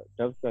ဟို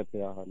depth set ထဲ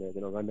ဟာနဲ့ကျွ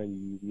န်တော် random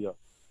ယူပြီးတော့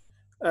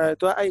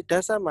သူကအဲ့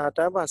depth set မှာ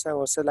10%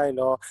ကိုစစ်လိုက်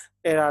တော့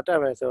error တက်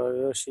မယ်ဆို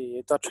လို့ရှိရ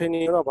င်သူ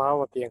training တော့ဘာ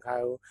မှမပြင်ခို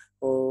င်းဘူး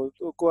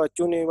ဟိုကိုက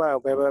tuning မှာ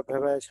ဘ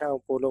ယ်ချမ်း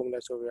ကိုပို့လို့မလဲ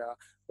ဆိုပြီးတော့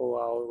ဟို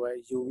ပဲ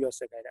ယူပြီးတော့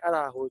စစ်ခိုင်းတယ်အဲ့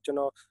ဒါဟိုကျွန်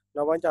တော်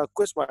နောက်ပိုင်းကျ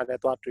quiz မှာလ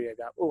ည်းသွားတွေ့ရ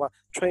ကြဟိုက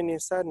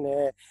training set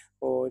နဲ့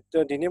ဟို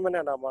ဒီနေ့မ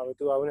နေ့တော့မှ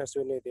သူကဝင်နေ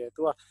ဆွေးနွေးတယ်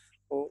သူက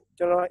ဟို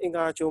ကျွန်တော်အင်္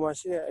ဂါဂျိုမှာ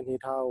ရှိတဲ့အနေ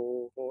အထားကို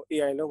ဟို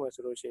AI လုပ်မယ်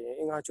ဆိုလို့ရှိရင်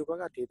အင်္ဂါဂျိုဘက်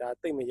က data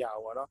သိမ့်မရ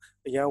ဘူးပေါ့နော်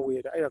အရန်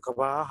ဝေးတယ်အဲ့တော့က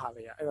ဘာဟာ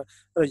ပဲရအဲ့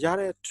တော့ရ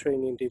တဲ့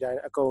training data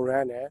အကုန်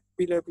run တယ်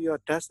ပြီး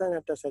တော့ data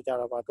နဲ့ test set ကြ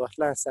တော့မှသူက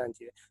လှမ်းဆန်း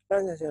ကြည့်တ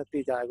ယ်လှမ်းဆန်းသိ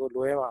ကြကို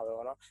လွဲမှာပဲ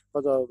ပေါ့နော်ဘာ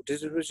လို့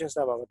distribution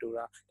set မှာမတူ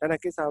တာဒါနဲ့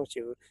ကိစ္စမရှိ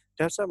ဘူး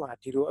data set မှာ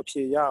ဒီလိုအ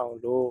ဖြေရအောင်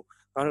လို့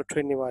ငါတို့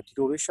training မှာဒီ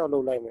လိုလေး short လု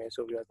ပ်လိုက်မယ်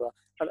ဆိုပြီးတော့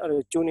သူကအဲ့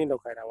လို tuning လု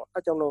ပ်ခိုင်းတာပေါ့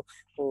အဲ့ကြောင့်လို့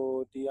ဟို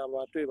ဒီ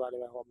မှာတွေ့ပါလိ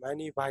မ့်မယ်ဟို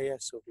money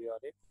bias ဆိုပြီး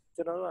တော့လေ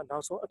ကျွန်တော်တို့ကနော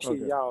က်ဆုံးအဖြေ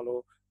ရအောင်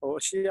လို့ဟို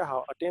အရှိရအော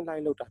င်အတင်းလို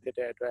က်လုပ်တာဖြစ်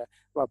တဲ့အတွက်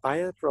ဟို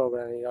bias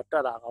program တွေတော့တ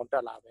က်လာအောင်တ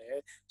က်လာပဲ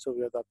ဆို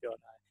ပြီးတော့ပြော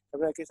တာဒါပေ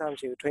မဲ့ကိစ္စမ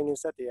ရှိဘူး training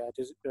set တွေက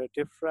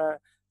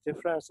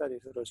different set တွေ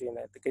ဆိုလို့ရှိရင်လ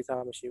ည်းကိစ္စ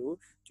မရှိဘူး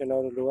ကျွန်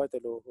တော်တို့လိုအပ်တ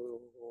ယ်လို့ဟို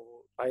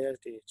bias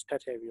တွေထ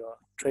ပ်ထည့်ပြီးတော့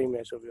train မ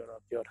ယ်ဆိုပြီး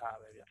တော့ပြောထားတာ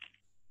ပဲဗျ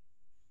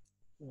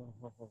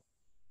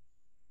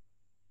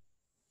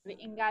ဒီ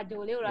အင်္ဂါ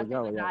ဂျိုလေးကိုတော့သ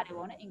င်ကြားတယ်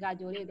ပေါ့နော်အင်္ဂါ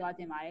ဂျိုလေးသွားတ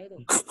င်ပါတယ်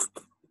လို့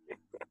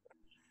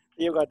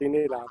ဒီကဒီ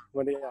နေ့လာမ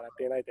နေ့ကတ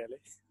င်လိုက်တယ်လေ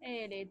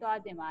အေးလေသွား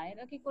တင်ပါတယ်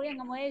โอเคကိုရီးယား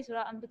ငမွေးဆို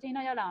တော့တစ်ချိန်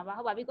တော့ရောက်လာမှာပါ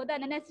ဟုတ်ပါပြီကိုတက်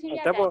နည်းနည်းရှင်းပြ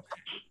တယ်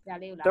ဒါ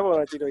လေးကိုလာတက်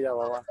ပေါ်ကြည့်လို့ရ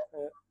ပါပါ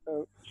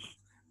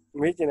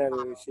မေးချင်တယ်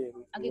လို့ရှိရင်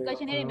โอเค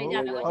question လေးမေးကြ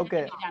မယ်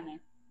okay မေးကြမယ်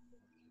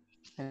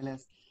လဲ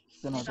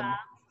ကျွန်တော်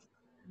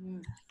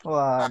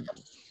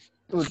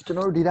ဟိုကျွန်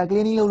တော်တို့ data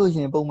cleaning လုပ်လို့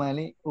ရှိရင်ပုံမှန်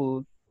လေးဟို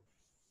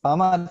ဘာ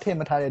မှထည့်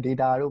မထားတဲ့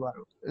data တို့ပါ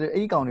တော့အဲ့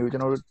ဒီကောင်တွေကိုကျွ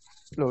န်တော်တို့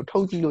ဟိုထု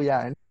တ်ကြည့်လို့ရ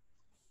တယ်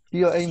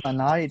ပြီးတော့အဲ့မှာ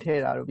နားတွေထ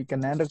ည့်တာတို့ပြီးက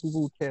နန်းတစ်ခု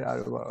ခုထည့်တာ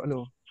တို့ပါအဲ့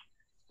လို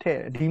ထည့်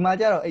ဒီမှာ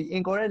ကျတော့အဲ့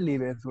incorrect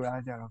label ဆိုတာ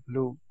ကျတော့ဘယ်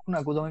လိုခုန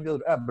ကိုစောမင်းပြော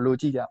လို့အဲ့ဘယ်လို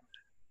ကြည့်ကြ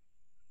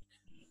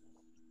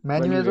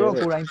manual ဆိုတော့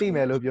ကိုယ်တိုင်သိမ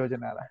ယ်လို့ပြောချ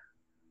င်တာလား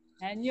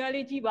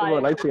manually ကြည့်ပါလေ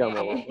လိုက်ပြရ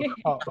မှာပေါ့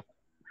ဟု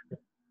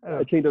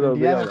တ်အချိန်တော်တော်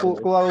ပြရမှာကို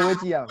ပဲ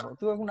ကြည့်ရမှာ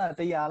သူကခုန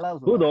100လောက်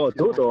ဆိုတို့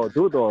တော့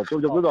ကျွ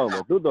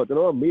န်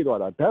တော်မေးသွား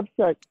တာ depth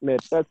set နဲ့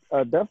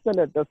depth set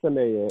နဲ့ test set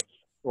နဲ့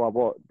ဟိုပါ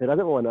ပေါ့ data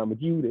set ပေါ်မှာမ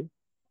ကြည့်ဘူးလေ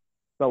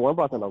ဆိုတော့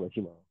 1% လောက်ပဲ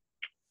ရှိမှာ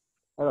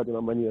အဲ့တော့ကျွန်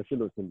တော် manual ရှင်း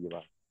လို့ဆင်းပြ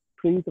ပါ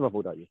training စမ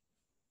ဖို့တာကြီး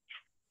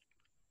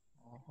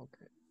ဟုတ်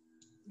ကဲ့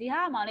ဒီ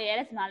ဟာမောင်လေး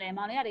LS မှာလည်း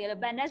မောင်လေးကတကယ်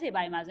လို့ pandas တွေ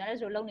ပိုင်းမှာဆိုရင်လည်း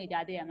ဆိုလုံးနေကြ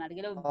သေးရမှာတက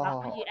ယ်လို့ဘာ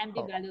မှရှိ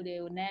empty value တွေ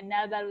ကို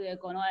null value တွေအ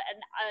ကုန်လုံး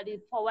ဒီ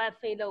forward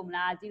fail လုပ်မ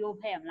လား zero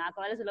ဖဲ့မလား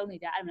ကိုယ်လည်းဆိုလုံးနေ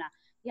ကြအဲ့မလား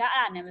ဒီဟာ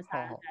အဲ့ဒါနဲ့မဆို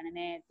င်ဘူးဒါနည်း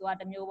နည်းသူက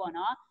တစ်မျိုးပေါ့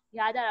နော်ဒီ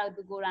ဟာကြတော့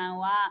သူကိုယ်တိုင်က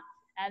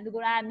လူ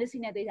ကိုယ်တိုင်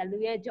missing တဲ့ဒေတာလူ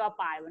ရဲ့ job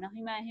ပါတယ်ပေါ့နော်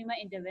human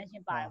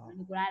intervention ပါတယ်ပေါ့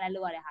လူကိုယ်တိုင်လည်း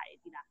လုပ်ရတဲ့ဟာတွေ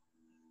ဒီလား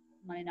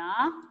မောင်လေး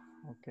နော်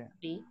ဟုတ်ကဲ့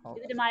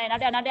ဒီမှာနော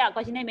က်တစ်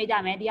question နဲ့မေးကြ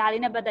မယ်ဒီဟာ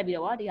လေးနဲ့ပတ်သက်ပြီး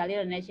တော့ဗောဒီဟာလေး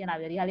တော့နည်းရှင်းလာ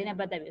ပြီဒီဟာလေးနဲ့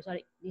ပတ်သက်ပြီး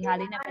sorry ဒီဟာ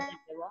လေးနဲ့ပတ်သက်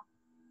ပြီးဗော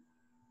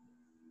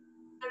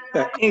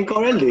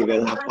incorrect label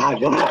ဘာ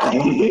ပြောလဲ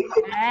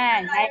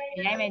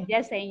ရိုက်မယ်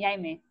just saying ရိုက်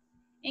မယ်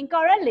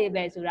incorrect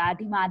label ဆိုတာ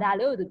ဒီမှာဒါ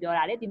လို့သူပြော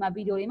တာလေဒီမှာ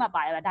ဗီဒီယိုလေးမှာ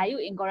ပါတယ်ဗျဒါယူ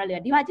incorrect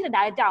label ဒီမှာကြည့်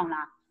တာဒါလည်းကြောင်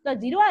လား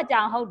သူ0က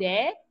ကြောင်ဟုတ်တ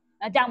ယ်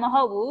ကြောင်မ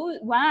ဟုတ်ဘူး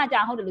1က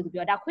ကြောင်ဟုတ်တယ်လို့သူ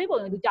ပြောဒါခွေးပုံ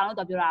လို့သူကြောင်လို့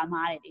သူပြောတာ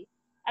မှားတယ်လေ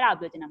အဲ့ဒါ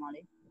ကိုပြောချင်တာမောင်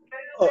လေး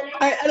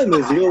အဲ့လို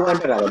မျိုး0 1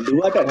တက်တာလေလူ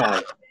ကတက်ထားတ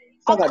ယ်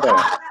စက်ကတက်တာ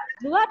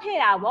လူကထည့်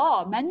တာဗော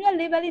manual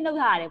labeling လုပ်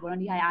ထားရတယ်ဗောနော်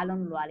ဒီဟာအားလုံး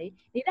လို့လေ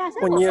data set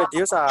ကိုညီဒီ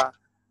ဥစ္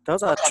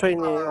စာ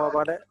training ဟော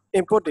ပါတဲ့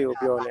input တွေကို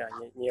ပြောနေတာ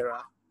ညီရာ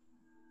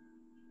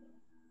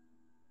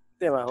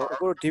တဲ့မှာဟိုအ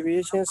ခု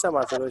deviation set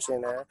မှာဆိုလို့ရှိရ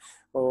င်လည်း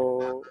ဟို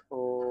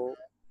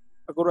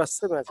အခုတော့စ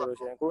စ်မယ်ဆိုလို့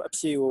ရှိရင်ကိုအ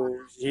ဖြေကို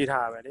ရေး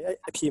ထားရမယ်လေအဲ့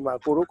အဖြေမှာ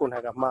ကိုတို့ကိုယ်တို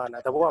င်ကမှားနေတာ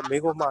တဘောက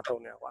မေးခွန်းမှားထုံ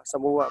နေတာကွာစ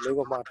မိုးကမေး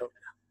ခွန်းမှားထုံ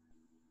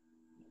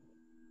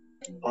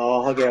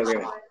ဟုတ်ကဲ့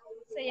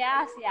ဆ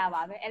ရာ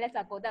ပါပဲ LS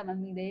ကိုတက်မ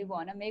မီသေးဘူး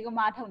ပေါ့နော်မေးခွန်း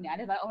မှားထုံနေ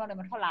တယ်ဘာအုံတော့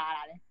မထွက်လာရ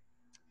တာလေ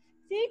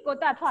စီကို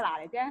တက်ထွက်လာ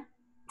တယ်ကျန်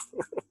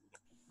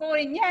ကို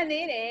ညံ့နေ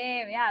တယ်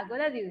မရကို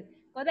တက်တ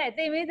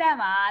င်မေးသား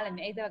မှာလည်း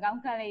အဲ့ဒါကောင်း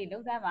ခန့်လေး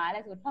လုံးသားမှာလ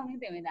ည်းဆိုထုံနေ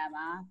တင်မေးသား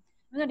မှာ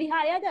ဒီဟာ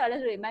တွေကကျတော့လ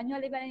ည်းဆို manual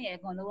labeling တွေအ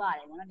ကုန်လုပ်ရ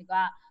တယ်ပေါ့နော်ဒီက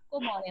ကို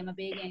မော်လည်းမ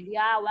ပေးခင်ဒီက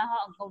one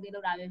hot အကုန်လေးလု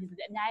ပ်တာမျိုးဖြ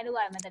စ်အများကြီးလုပ်ရ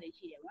တဲ့ method တွေ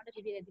ရှိတယ်ပေါ့နော်တဖြ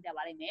ည်းဖြည်းလေးသိတတ်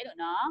ပါလိမ့်မယ်လို့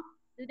နော်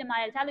ဒီတမ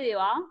ရတခြားလူတွေ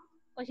ရော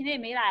question တွေ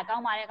မေးလာကော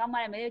င်းပါတ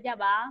ယ်မေးကြ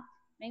ပါ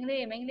မင်းက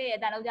လေးအ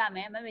တန်လုပ်ကြမ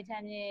ယ်မမေချ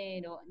မ်းမြေ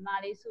တို့ညီမ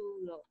လေးစု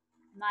တို့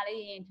ညီမ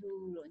လေးရင်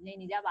ထူးတို့နေ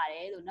ကြပါတ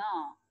ယ်လို့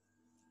နော်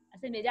အ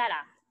ဆင်ပြေကြ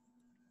လား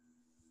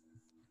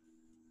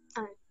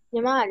ညီ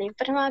မကလေပ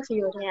ထမဗီဒီ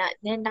ယိုထဲက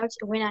လည်းနောက်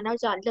ဝင်လာနောက်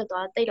ကျလွတ်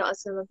သွားတိတ်တော့အ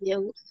ဆင်မပြေ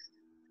ဘူး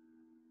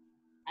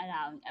အဲ့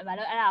ဒါ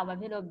ဘာ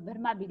ဖြစ်လို့ပထ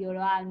မဗီဒီယို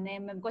တော့နည်း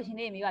question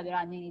လေးမေးပါပြော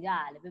တာနေကြရ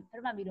တယ်ပ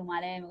ထမဗီဒီယိုမှာ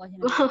လည်း question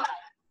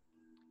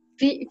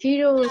ဗီဒီ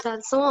ယိုဆို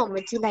ဆုံးအောင်မ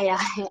ကြည့်လိုက်ရ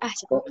တယ်အဲ့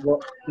ဒါ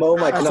မဟုတ်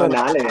မှကျွန်တော်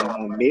နားလည်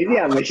မေးစ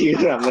ရာမရှိဘူး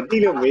ဆိုတာမသိ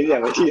လို့မေးစရာ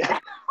မရှိတာ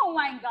Oh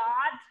my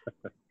god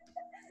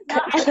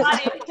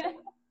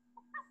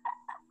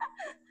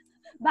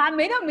ဘာ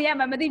မေးတော့မေးရ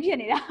မှာမသိဖြစ်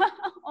နေတာ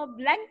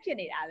blank ဖြစ်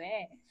နေတာပဲ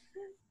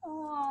ဟု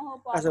တ်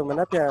ပါအဲ့ဆိုမန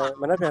က်ဖြန်3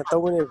မိန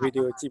စ်ဗီဒီ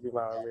ယိုကြည့်ပြီး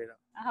မှမေးတော့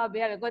ဟုတ်ပြီ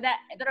ကိုတက်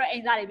တော်အိ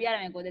မ်စားတွေပြရတ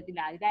ယ်ကိုတက်တိ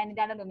လာဒီတိုင်းလု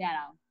ပ်လို့မရ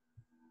တော့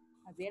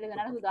ဟုတ်ပြီလေ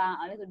နောက်တစ်ခုသွား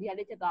အောင်အဲ့ဆိုဒီဟာ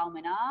လေးချက်သွားအောင်မ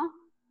ယ်နော်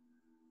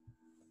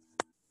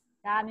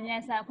ဒါမြ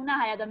န်ဆန်ခုန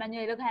ဟာရတော့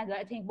manual လောက်ခိုင်းဆို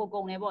အချိန်ပိုကု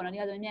န်နေပေါ့နော်ဒီ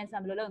ဟာဆိုမြန်ဆ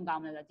န်ဘယ်လိုလုပ်ရင်ကော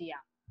င်းမလဲဆိုတော့ကြည့်ရ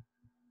အောင်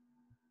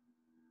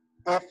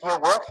If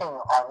you're working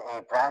on a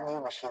brand new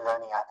machine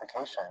learning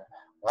application,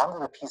 one of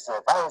the pieces of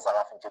advice I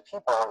offer to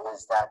people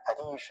is that I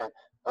think you should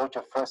build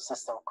your first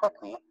system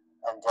quickly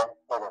and then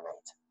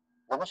iterate.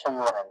 Let me show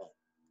you what I mean.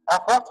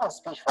 I've worked on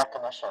speech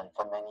recognition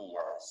for many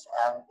years,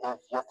 and if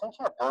you're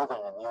thinking of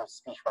building a new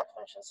speech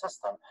recognition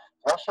system,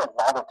 there's actually a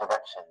lot of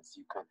directions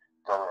you could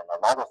go in, a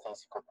lot of things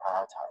you could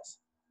prioritize.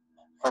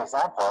 For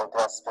example,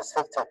 there are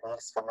specific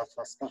techniques for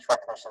making speech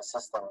recognition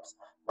systems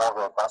more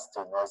robust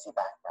to noisy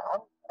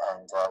background,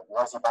 and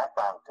noisy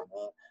background could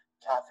mean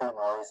cafe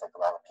noise, like a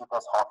lot of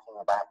people talking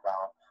in the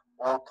background,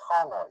 or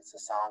car noise,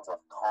 the sounds of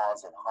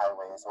cars and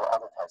highways, or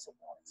other types of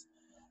noise.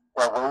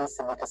 There are ways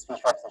to make a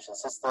speech recognition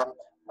system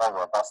more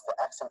robust to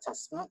accented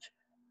speech.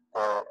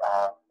 There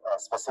are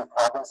specific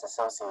problems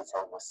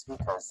associated with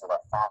speakers that are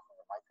far from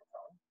the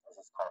microphone.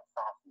 This is called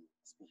far-field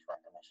speech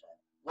recognition.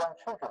 Young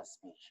children's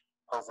speech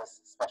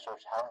poses special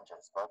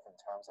challenges, both in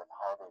terms of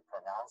how they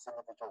pronounce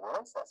individual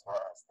words as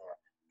well as their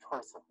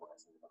choice of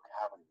words and the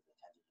vocabulary they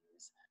tend to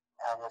use.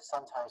 And if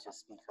sometimes your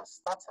speaker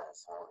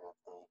stutters or if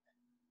they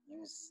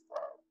use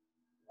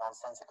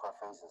nonsensical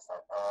phrases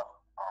like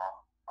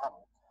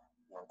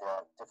there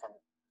are different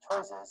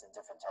choices and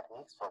different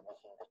techniques for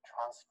making the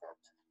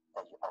transcript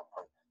that you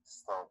output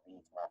still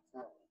read more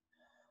fluently.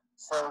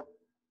 So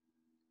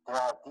there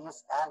are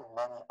these and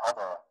many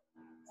other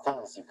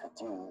things you could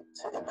do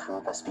to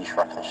improve a speech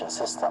recognition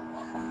system.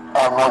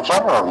 And more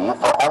generally,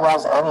 for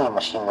almost any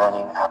machine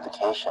learning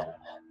application,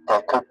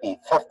 there could be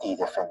 50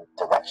 different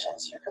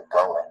directions you could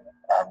go in.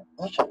 And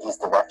each of these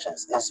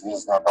directions is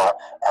reasonable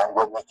and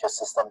would make your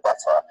system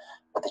better.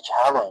 But the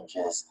challenge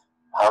is,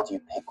 how do you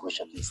pick which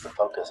of these to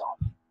focus on?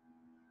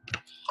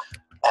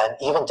 And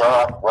even though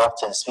I've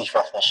worked in speech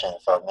recognition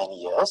for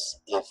many years,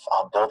 if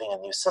I'm building a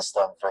new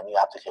system for a new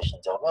application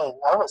domain,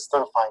 I would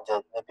still find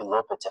it maybe a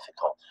little bit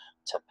difficult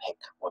to pick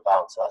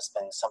without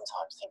spending some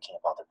time thinking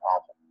about the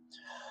problem.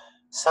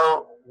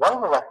 So what I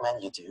would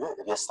recommend you do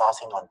if you're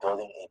starting on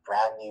building a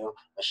brand new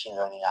machine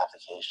learning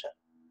application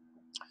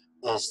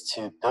is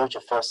to build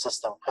your first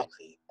system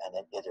quickly and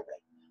then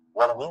iterate.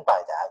 What I mean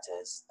by that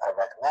is I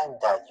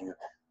recommend that you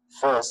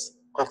first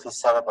quickly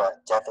set up a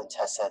dev and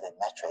test set and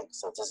metric.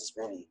 So this is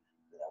really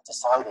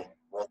deciding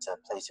where to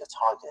place your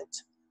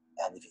target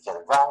And if you get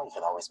it wrong, you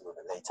can always move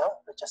it later,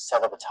 but just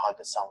set up a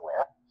target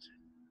somewhere.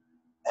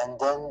 And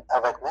then I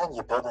recommend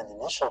you build an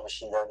initial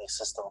machine learning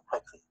system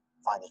quickly.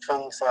 Find a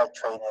training set,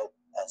 train it,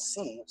 and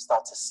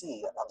start to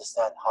see and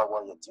understand how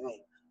well you're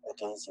doing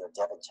against your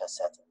Devon test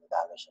set and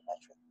evaluation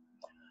metric.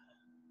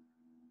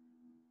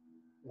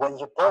 When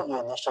you build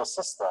your initial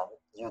system,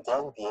 you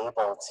then be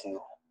able to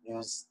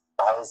use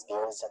bias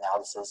variance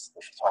analysis,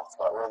 which we talked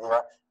about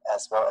earlier,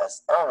 as well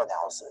as error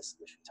analysis,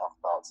 which we talked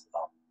about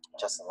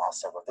just in the last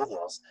several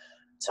videos,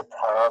 to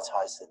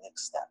prioritize the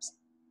next steps.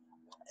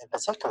 In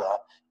particular,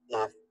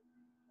 if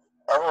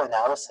error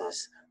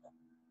analysis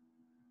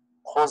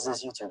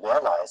causes you to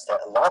realize that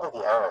a lot of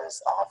the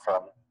errors are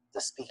from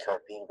the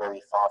speaker being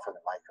very far from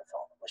the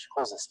microphone, which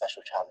causes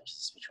special challenge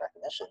to speech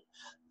recognition,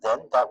 then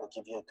that would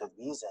give you a good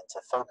reason to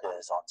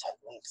focus on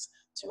techniques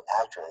to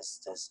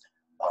address this.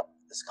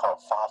 It's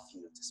called far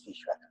field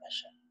speech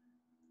recognition,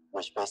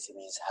 which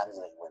basically means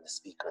handling when the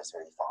speaker is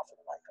very far from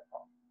the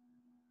microphone.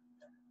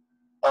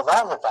 A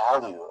lot of the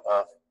value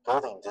of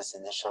building this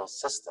initial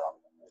system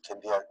can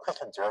be a quick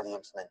and dirty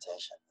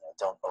implementation.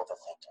 Don't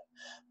overthink it.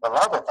 But a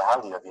lot of the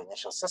value of your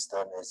initial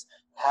system is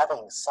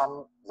having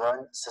some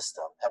learned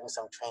system, having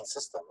some trained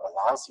system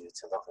allows you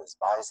to look at this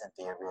bias and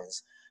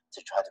variance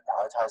to try to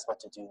prioritize what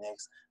to do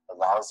next,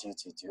 allows you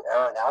to do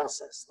error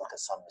analysis, look at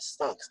some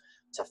mistakes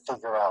to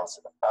figure out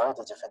sort of all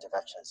the different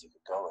directions you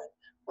could go in,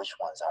 which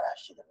ones are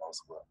actually the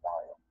most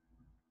worthwhile.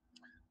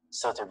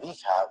 So to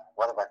recap,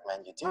 what I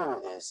recommend you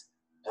do is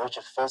build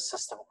your first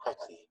system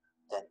quickly,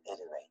 then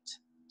iterate.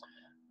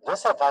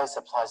 This advice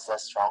applies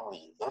less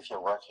strongly if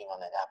you're working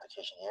on an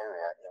application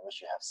area in which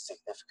you have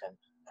significant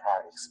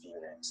prior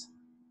experience.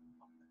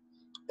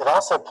 It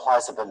also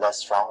applies a bit less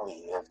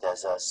strongly if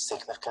there's a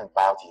significant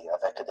body of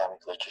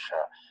academic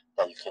literature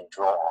that you can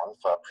draw on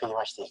for pretty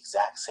much the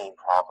exact same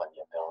problem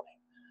you're building.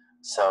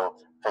 So,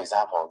 for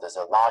example, there's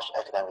a large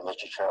academic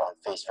literature on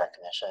face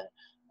recognition,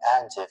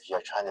 and if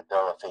you're trying to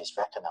build a face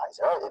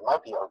recognizer, it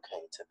might be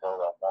okay to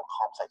build a more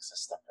complex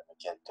system from the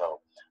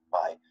get-go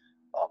by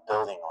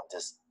building on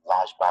this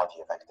large body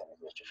of academic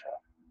literature.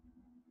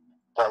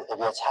 But if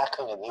you're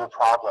tackling a new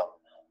problem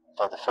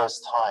for the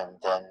first time,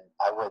 then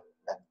I would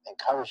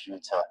encourage you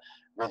to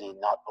really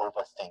not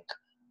overthink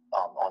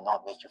or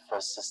not make your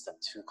first system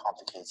too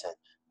complicated,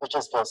 but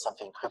just build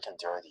something quick and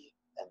dirty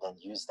and then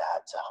use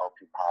that to help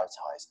you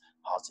prioritize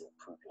how to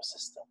improve your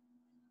system.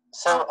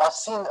 So I've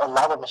seen a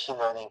lot of machine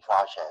learning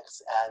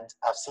projects, and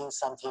I've seen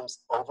some teams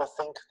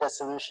overthink their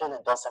solution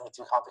and build something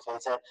too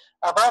complicated.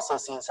 I've also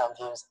seen some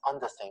teams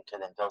underthink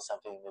it and build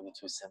something maybe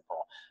too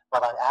simple.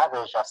 But on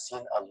average, I've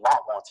seen a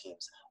lot more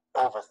teams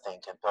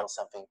overthink and build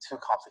something too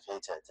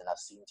complicated than I've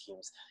seen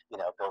teams,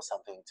 build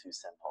something too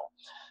simple.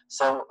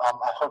 So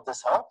I hope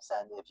this helps.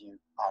 And if you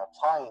are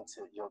applying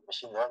to your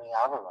machine learning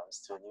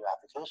algorithms to a new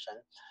application,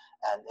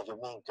 and if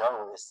your main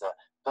goal is to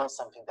build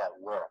something that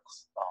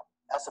works,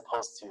 as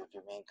opposed to if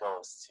your main goal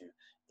is to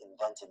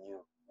invent a new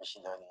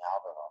machine learning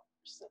algorithm,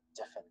 which is a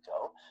different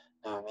goal,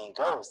 but your main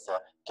goal is to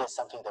get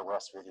something that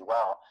works really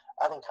well,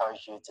 I'd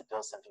encourage you to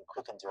build something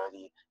quick and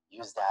dirty,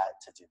 use that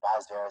to do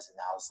bias variance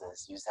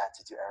analysis, use that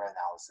to do error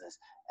analysis,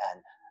 and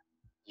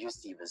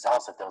use the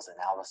results of those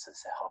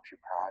analysis to help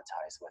you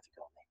prioritize where to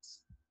go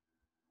next.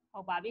 ဟု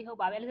တ်ပါပြီ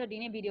အဲ့လိုဆိုဒီ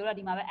နေ့ဗီဒီယိုတော့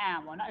ဒီမှာပဲအံ့အော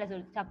င်ပေါ့နော်အဲ့လို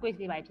ဆို quiz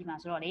လေးပါဖြေမှာ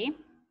ဆိုတော့လေ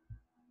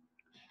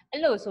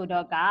အဲ့လိုဆို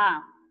တော့က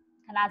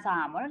ခဏစား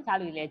အောင်ပေါ့နော်တခြား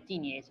လူတွေလည်းကြ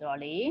ည့်နေတယ်ဆိုတော့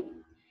လေ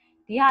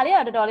ဒီဟာလေး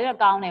တော့တော်တော်လေးတော့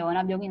ကောင်းတယ်ပေါ့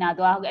နော်ပြောမိတာ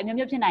တော့အမျိုး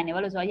မျိုးဖြစ်နိုင်တယ်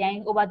ပေါ့လို့ဆိုတော့အရင်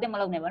overthink မ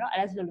လုပ်နဲ့ပေါ့နော်အဲ့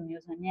ဒါဆိုလူ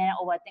မျိုးဆိုအများနဲ့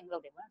overthink လု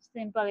ပ်တယ်ပေါ့နော်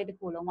simple လေးတစ်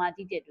ခုလုံးမှ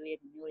ကြီးကျယ်တွေးတဲ့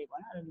လူမျိုးတွေပေါ့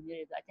နော်အဲ့လိုလူမျိုး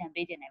တွေဆိုအကြံ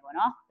ပေးခြင်းတယ်ပေါ့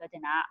နော်ပြောချ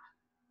င်တာ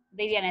က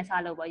သိရတဲ့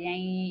စားလို့ပေါ့အရင်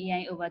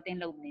overthink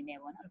လုပ်နေတယ်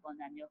ပေါ့နော်ဒီပုံ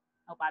စံမျိုး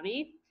ဟုတ်ပါပြီ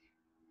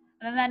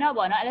အမှန်တော့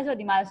ပေါ့နော်အဲ့ဒါဆို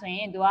ဒီမှာဆိုရ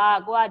င်ကို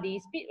ကဒီ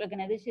speed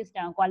recognition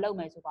system ကိုလုပ်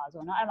မယ်ဆိုပါ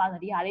ဆိုနော်အဲ့မှာ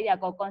ဆိုဒီဟာလေးတွေ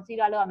က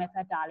consider လုပ်ရမယ့်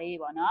factor လေး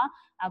ပေါ့နော်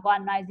ကိုက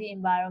noisy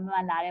environment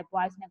မှာလာတဲ့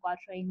voice နဲ့ကို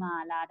train မှာ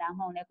လာဒါ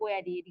မှမဟုတ်လေကို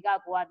ရဲ့ဒီအဓိက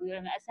ကိုကဒီ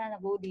accent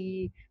ကိုဒီ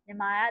မြန်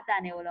မာရအတ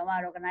န်တွေကိုလုံးဝ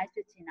recognize ဖြ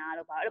စ်ချင်တာ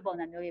လို့ပါအဲ့လိုပုံ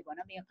စံမျိုးလေးပေါ့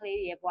နော်ပြီးရင် clay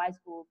ရဲ့ voice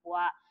ကိုက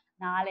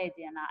နားလဲ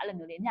ကျင်တာအဲ့လို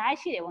မျိုးလေးအများ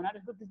ကြီးရှိတယ်ပေါ့နော်တ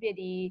စ်ခုတစ်ပြည့်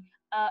ဒီ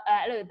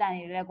အဲ့လိုအတန်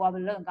တွေလည်းကိုကဘ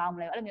ယ်လိုလုပ်ကောင်းမ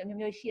လဲအဲ့လိုမျိုး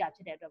မျိုးရှိတာဖြ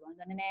စ်တဲ့အတွက်ပေါ့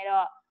နော်နည်းနည်း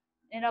တော့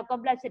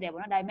complex ဖြစ်တယ်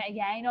ပေါ့နော်ဒါပေမဲ့အ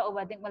ရင်တော့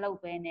overthink မလုပ်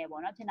ဘဲနဲ့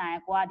ပေါ့နော်ဖြစ်နိုင်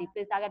ကိုကဒီ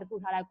place target တစ်ခု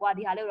ထားလိုက်ကိုက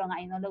ဒီဟာလေးတော့ငါ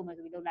အရင်ဆုံးလုပ်မယ်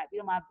ဆိုပြီးလုပ်လိုက်ပြီး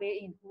တော့မှ pay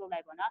in တစ်ခုလုပ်လို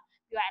က်ပေါ့နော်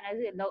ပြီးတော့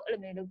analysis လုပ်အဲ့လို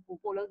မျိုး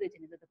ပို့လုပ်စေချ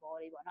င်တဲ့သဘော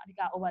လေးပေါ့နော်အဓိ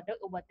က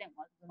overthink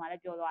ပေါ့ဒီမှာလ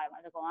ည်းပြောသွားတယ်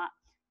ပေါ့ဒီကောင်က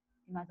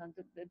ဒီမှာဆို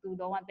သူ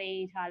လုံးဝတေး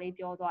ချာလေး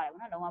ပြောသွားတယ်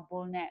ပေါ့နော်လုံးဝ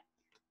bold နဲ့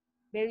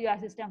build your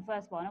system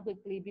first ပေါ့နော်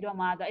quickly ပြီးတော့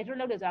မှ iterate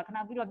လုပ်တယ်ဆိုတာခဏ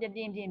ပြီးတော့ပြင်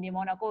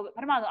ပေါ့နော်ကိုပ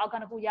ထမဆုံး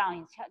outcome တစ်ခုရအောင်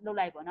လုပ်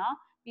လိုက်ပေါ့နော်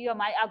ပြီးတော့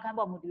my outcome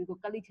ပေါ်မူတည်ပြီးကို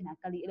ကလိချင်တာ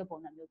ကလိအဲ့လိုပုံ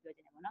စံမျိုးပြောချ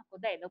င်တယ်ပေါ့နော်ကို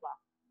တက်ရလုပ်ပါ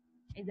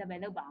Isabel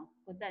လုပ်ပါအောင်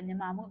ကိုတက်မြန်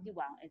မာမှုပြု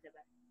ပါအောင်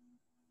Isabel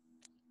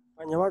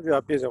ညီမပြော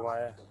ပြည့်စုံပါ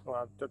ရဲ့ဟို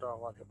တော်တော်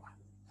ဟောဖြစ်ပါ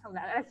ဟုတ်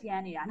လားအဲ့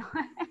ဆီးနေတာနော်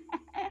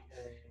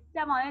ကျ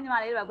မရဲ့ညီမ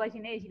လေးတို့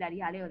question လေးရှိလားဒီ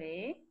ဟာလေးကိုလေ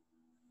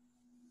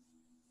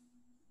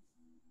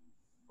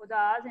ကို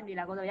တော့အဆင်ပြေ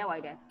လားကိုတော့ရောက်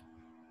သွားတယ်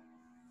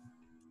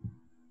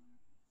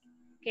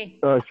Okay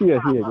ရှိရ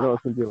ကျွန်တော်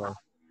အဆင်ပြေပါ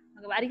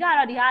ဟုတ်ကဲ့အဓိက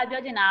တော့ဒီဟာ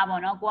ပြောချင်တာ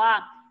ပေါ့နော်ကို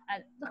က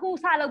ခု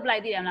စလုပ်ပလို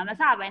က်သေးတယ်မလားမ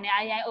စပဲနဲ့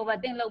အရင်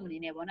overthink လုပ်မနေ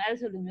နဲ့ပေါ့နော်အဲ့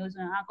ဆိုလူမျိုး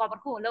ဆိုရင်ဟာကောတ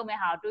စ်ခုလုံးမဲ့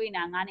ဟာတွေး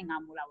နေတာ9နေ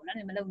9မို့လားပေါ့နော်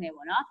မလုပ်နဲ့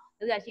ပေါ့နော်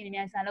လုပ်ရရှိနေမြ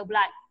န်ဆန်လုပ်ပ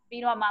လိုက်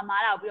ပြီးတော့မှ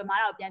မားတာကို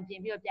ပြန်ပြ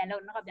င်ပြီးတော့ပြန်လု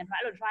ပ်နောက်ကပြန် try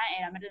အဲ့လို try and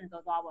error မတင်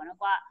တော့သွားပေါ့နော်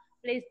ကိုက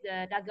place the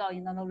target ကိုရ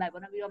င်လုပ်လိုက်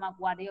ပေါ့နော်ပြီးတော့မှ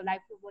ကိုကဒီ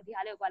live ဒီ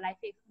ဟာလေးကို live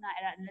fix နာ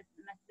အဲ့ဒါ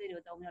message တွေ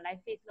ကိုတုံးပြီးတော့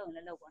live fix လုပ်ရင်လ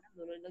ည်းလုပ်ပေါ့နော်ဘ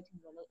ယ်လိုလုပ်ချင်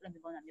လို့လုပ်အဲ့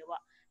လိုပုံစံမျိုး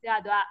ပေါ့ဒါ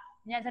က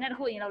မြန်ဆန်တဲ့တစ်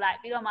ခုရင်လုပ်လိုက်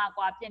ပြီးတော့မှ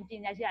ကိုကပြင်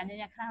ရရှိတာမြ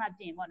န်ခဏ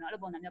ပြင်ပေါ့နော်အဲ့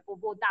လိုပုံစံမျိုး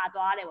ပိုတာ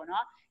သွားတယ်ပေါ့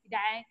နော်ဒီ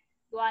တိုင်း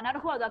သူကနောက်တ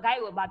စ်ခုက guide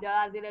ကိုဗာပြောရ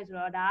သေးလဲဆို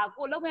တော့ဒါက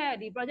ကိုလုပ်မဲ့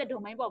ဒီ project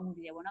domain ပေါ်မူတ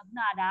ည်တယ်ပေါ့နော်ခု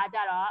နကဒါကကြ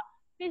တော့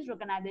face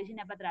recognition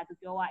နဲ့ပတ်သက်တာသူ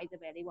ပြောသွား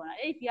Isabel လေးပေါ့နော်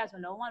အဲ့ဒီ fee ကဆို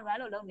လုံးဝ run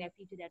လို့လုပ်နေတဲ့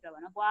fee ဖြစ်တဲ့အတွက်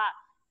ပေါ့နော်ကိုက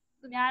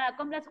သူများ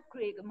complex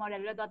create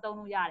model တွေတော့သုံး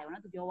လို့ရတယ်ပေါ့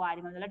နော်သူပြောသွားတယ်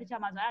ဒီမှာလက်တ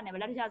ခြားမှာဆိုအဲ့ဒါ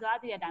နဲ့လက်တခြားဆိုတာ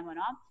သိတဲ့အတိုင်းပေါ့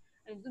နော်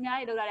သူများ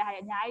တွေလောက်လာတဲ့ဟာ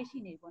တွေအများကြီးရှိ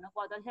နေပြီပေါ့နော်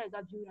ကိုတော့ချက်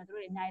တော့ view နေသူ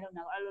တို့တွေအများကြီးလောက်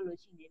နေတာအဲ့လိုလို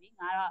ရှိနေပြီ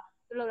ငါတော့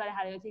သူလောက်လာတဲ့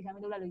ဟာတွေကိုချိန်ခံ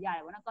ပြီးလောက်လိုက်လို့ရတ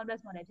ယ်ပေါ့နော် complex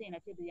model ဖြစ်ရင်လ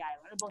ည်းဖြစ်လို့ရတယ်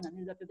ပေါ့နော်ပုံစံ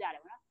မျိုးဆိုပြောပြရတ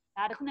ယ်ပေါ့နော်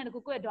ဒါတစ်ခုနဲ့တစ်ခု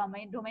ကိုယ့်ရဲ့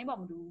domain ပေါ်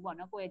မတူဘူးပေါ့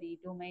နော်ကိုယ့်ရဲ့ဒီ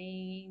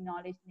domain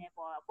knowledge နဲ့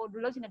ပေါ့ကို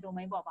လို့ရှိတဲ့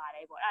domain ပေါ်ပါတ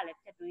ယ်ပေါ့အဲ့ဒါလည်း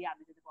ဖြတ်တွေးရမ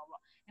ယ်ဆိုတဲ့ပေါ့ဒါ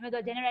ပေမဲ့သူ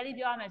generally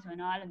ပြောရမယ်ဆိုရင်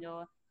တော့အဲ့လို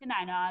မျိုးဖြစ်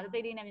နိုင်တော့တိ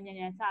တ်တိတ်နဲ့မြ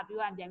န်စပြီး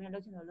တော့ပြန်ပြီးလု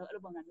ပ်ချင်လို့အဲ့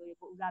လိုပုံစံမျိုးတွေ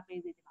ကိုဦးစား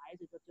ပေးစေချင်ပါတယ်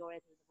ဆိုတော့ပြောရဲ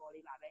ဆိုတဲ့ပေါ်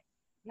လေးပါပဲ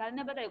ဒီဟာ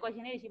နဲ့ပတ်သက်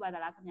question လေးရှိပါသ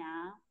လားခင်ဗျာ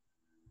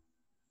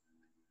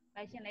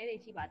question လေးတွေ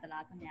ရှိပါသ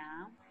လားခင်ဗျာ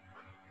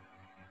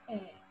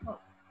ဟုတ်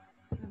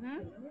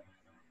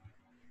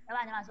ကြား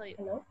ပါညီမဆိုရ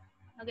ဟု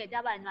တ်ကဲ့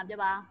ကြားပါညီမပြော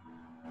ပါ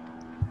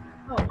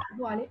ဟုတ်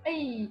ဟိုကလေ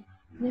အဲ့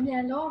မြ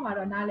န်လောမှာ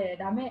တော့နားလဲ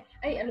ဒါပေမဲ့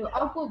အဲ့လို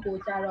output ကို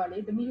ကြတော့လေ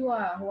သမီးတို့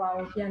ကဟိုဟာ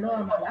ကိုပြန်လောရ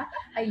မှာလား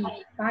အဲ့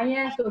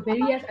bias တို့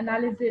various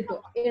analysis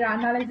တို့ error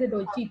analysis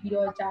တို့ကြည့်ပြီး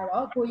တော့ကြ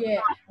တော့ကိုယ့်ရဲ့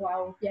ဟိုဟာ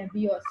ကိုပြန်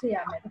ပြီးတော့စစ်ရ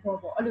မယ်တဘော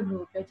ပေါ့အဲ့လို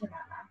မျိုးပြောချင်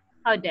တာလား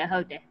ဟုတ်တယ်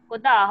ကို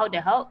တော့ဟုတ်တ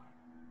ယ်ဟုတ်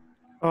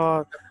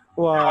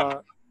ဟိုဟာ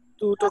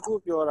သူတခု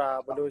ပြောတာ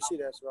ဘယ်လိုရှိ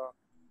လဲဆိုတော့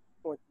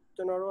ဟို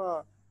ကျွန်တော်တို့က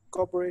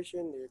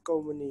corporation တွေ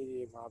company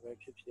တွေမှာပဲ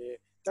ဖြစ်ဖြစ်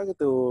တက္က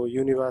သိုလ်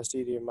university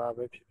တွေမှာ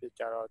ပဲဖြစ်ဖြစ်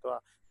ကြတော့သူက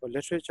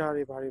literature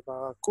တွေဘာတွေပါ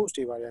course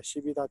တွေပါရရှိ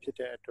ပြီးသားဖြစ်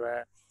တဲ့အတွက်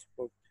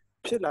ဟို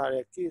ဖြစ်လာ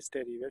တဲ့ case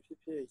study ပဲဖြစ်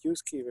ဖြစ်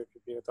use case ပဲဖြ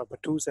စ်ဖြစ်သူကမ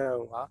ထူးဆန်း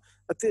ဘူးဟာ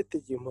အသစ်တ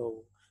ည်မဟုတ်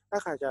ဘူး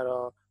အဲ့ခါကျ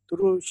တော့သူ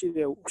တို့ရှိ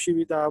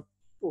ပြီးသား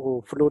ဟို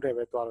flow တွေ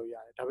ပဲတွားလို့ရ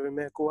တယ်ဒါပေ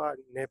မဲ့ကိုက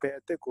level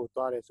အသစ်ကို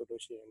တွားတယ်ဆို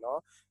လို့ရှိရင်တော့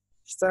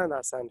စမ်းတ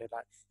ယ်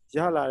လိုက်ရ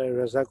လာတဲ့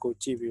result ကို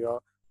ကြည့်ပြီး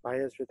တော့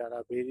bias ဖြစ်တာ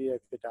လား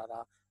variance ဖြစ်တာ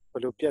လားဘ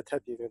ယ်လိုပြတ်ထ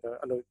က်ပြီးတော့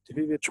အဲ့လို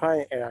ဒီ try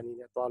and error နည်း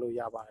နဲ့တွားလို့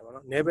ရပါတယ်ပေါ့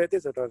နော် level တ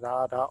စ်ဆိုတော့ဒါ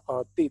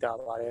သိတာ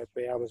ပါတယ်ဘ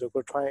ယ်ရမဆို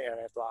ကို try and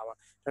error တွားပါ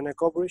ဒါနဲ့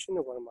corporation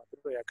တွေပေါ်မှာသူ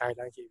တို့ရဲ့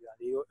guideline ရှိပြတာ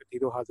ဒီ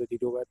လိုဟာဆိုဒီ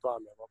လိုပဲတွား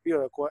မယ်ပေါ့ပြီး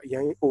တော့ကိုကအရ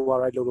င်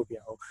override လုပ်လို့မရ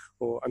ဘူး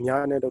ဟိုအ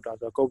များနဲ့လုပ်တာ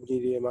ဆိုတော့ company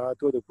တွေမှာ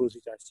သူ့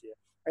procedure ရှိတယ်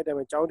အဲ့ဒါပေ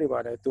မဲ့ကျောင်းတွေမှာ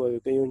လည်းသူ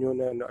တင်ညွှန်း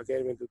နဲ့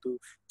academy သူ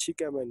ချိ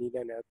ကပ်မဲ့နည်း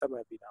နဲ့သတ်မှ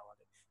တ်ပြီးတာပါ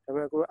လေဒါပေ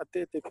မဲ့ကိုကအသ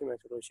စ်ဖြစ်မယ်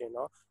ဆိုလို့ရှိရင်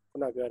တော့ခု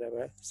နပြောတယ်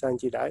ပဲစမ်း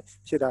ကြည့်လိုက်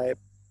ဖြစ်တာရဲ့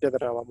ပြဿ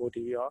နာမှာမို့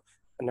ဒီပြီးတော့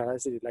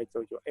analysis တွေလိုက်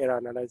လုပ်ကြ error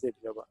analysis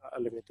တွေတော့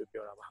အဲ့လိုမျိုးသူ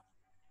ပြောတာပါ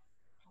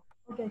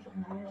ဟုတ်ကဲ့ရှင်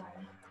နားလည်ပါတ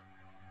ယ်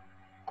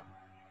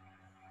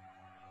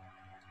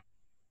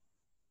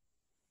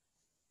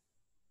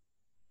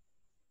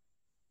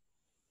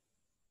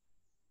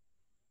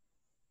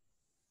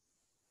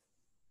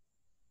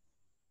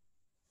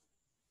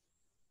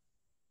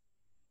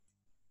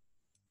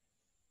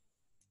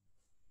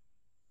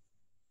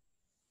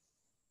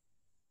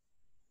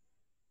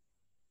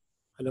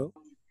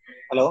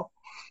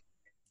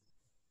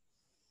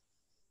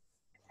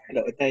ဟယ်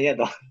လိုအတန်ရက်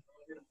တော့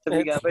စ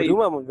ပီကာပဲဘူး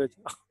မှမပြောချ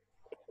င်ဟ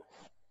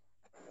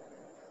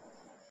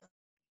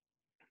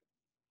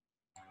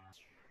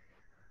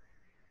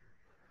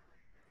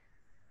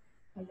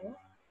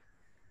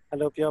ယ်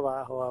လိုပြောပါ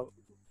ဟို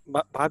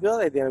ဘာပြော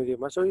လိုက်တယ်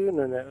မဆိုးယူ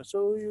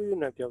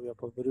နေပြောဘယ်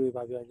လို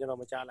ဘာပြောကျွန်တော်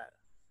မကြားလိုက်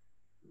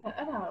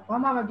အဲ့ဒါဘာ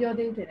မှမပြော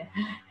သေးဘူးထင်တယ်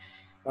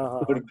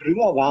ဘယ်သူ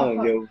မှဘာမှမ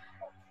ပြောဘူး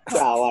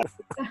ကြာသွား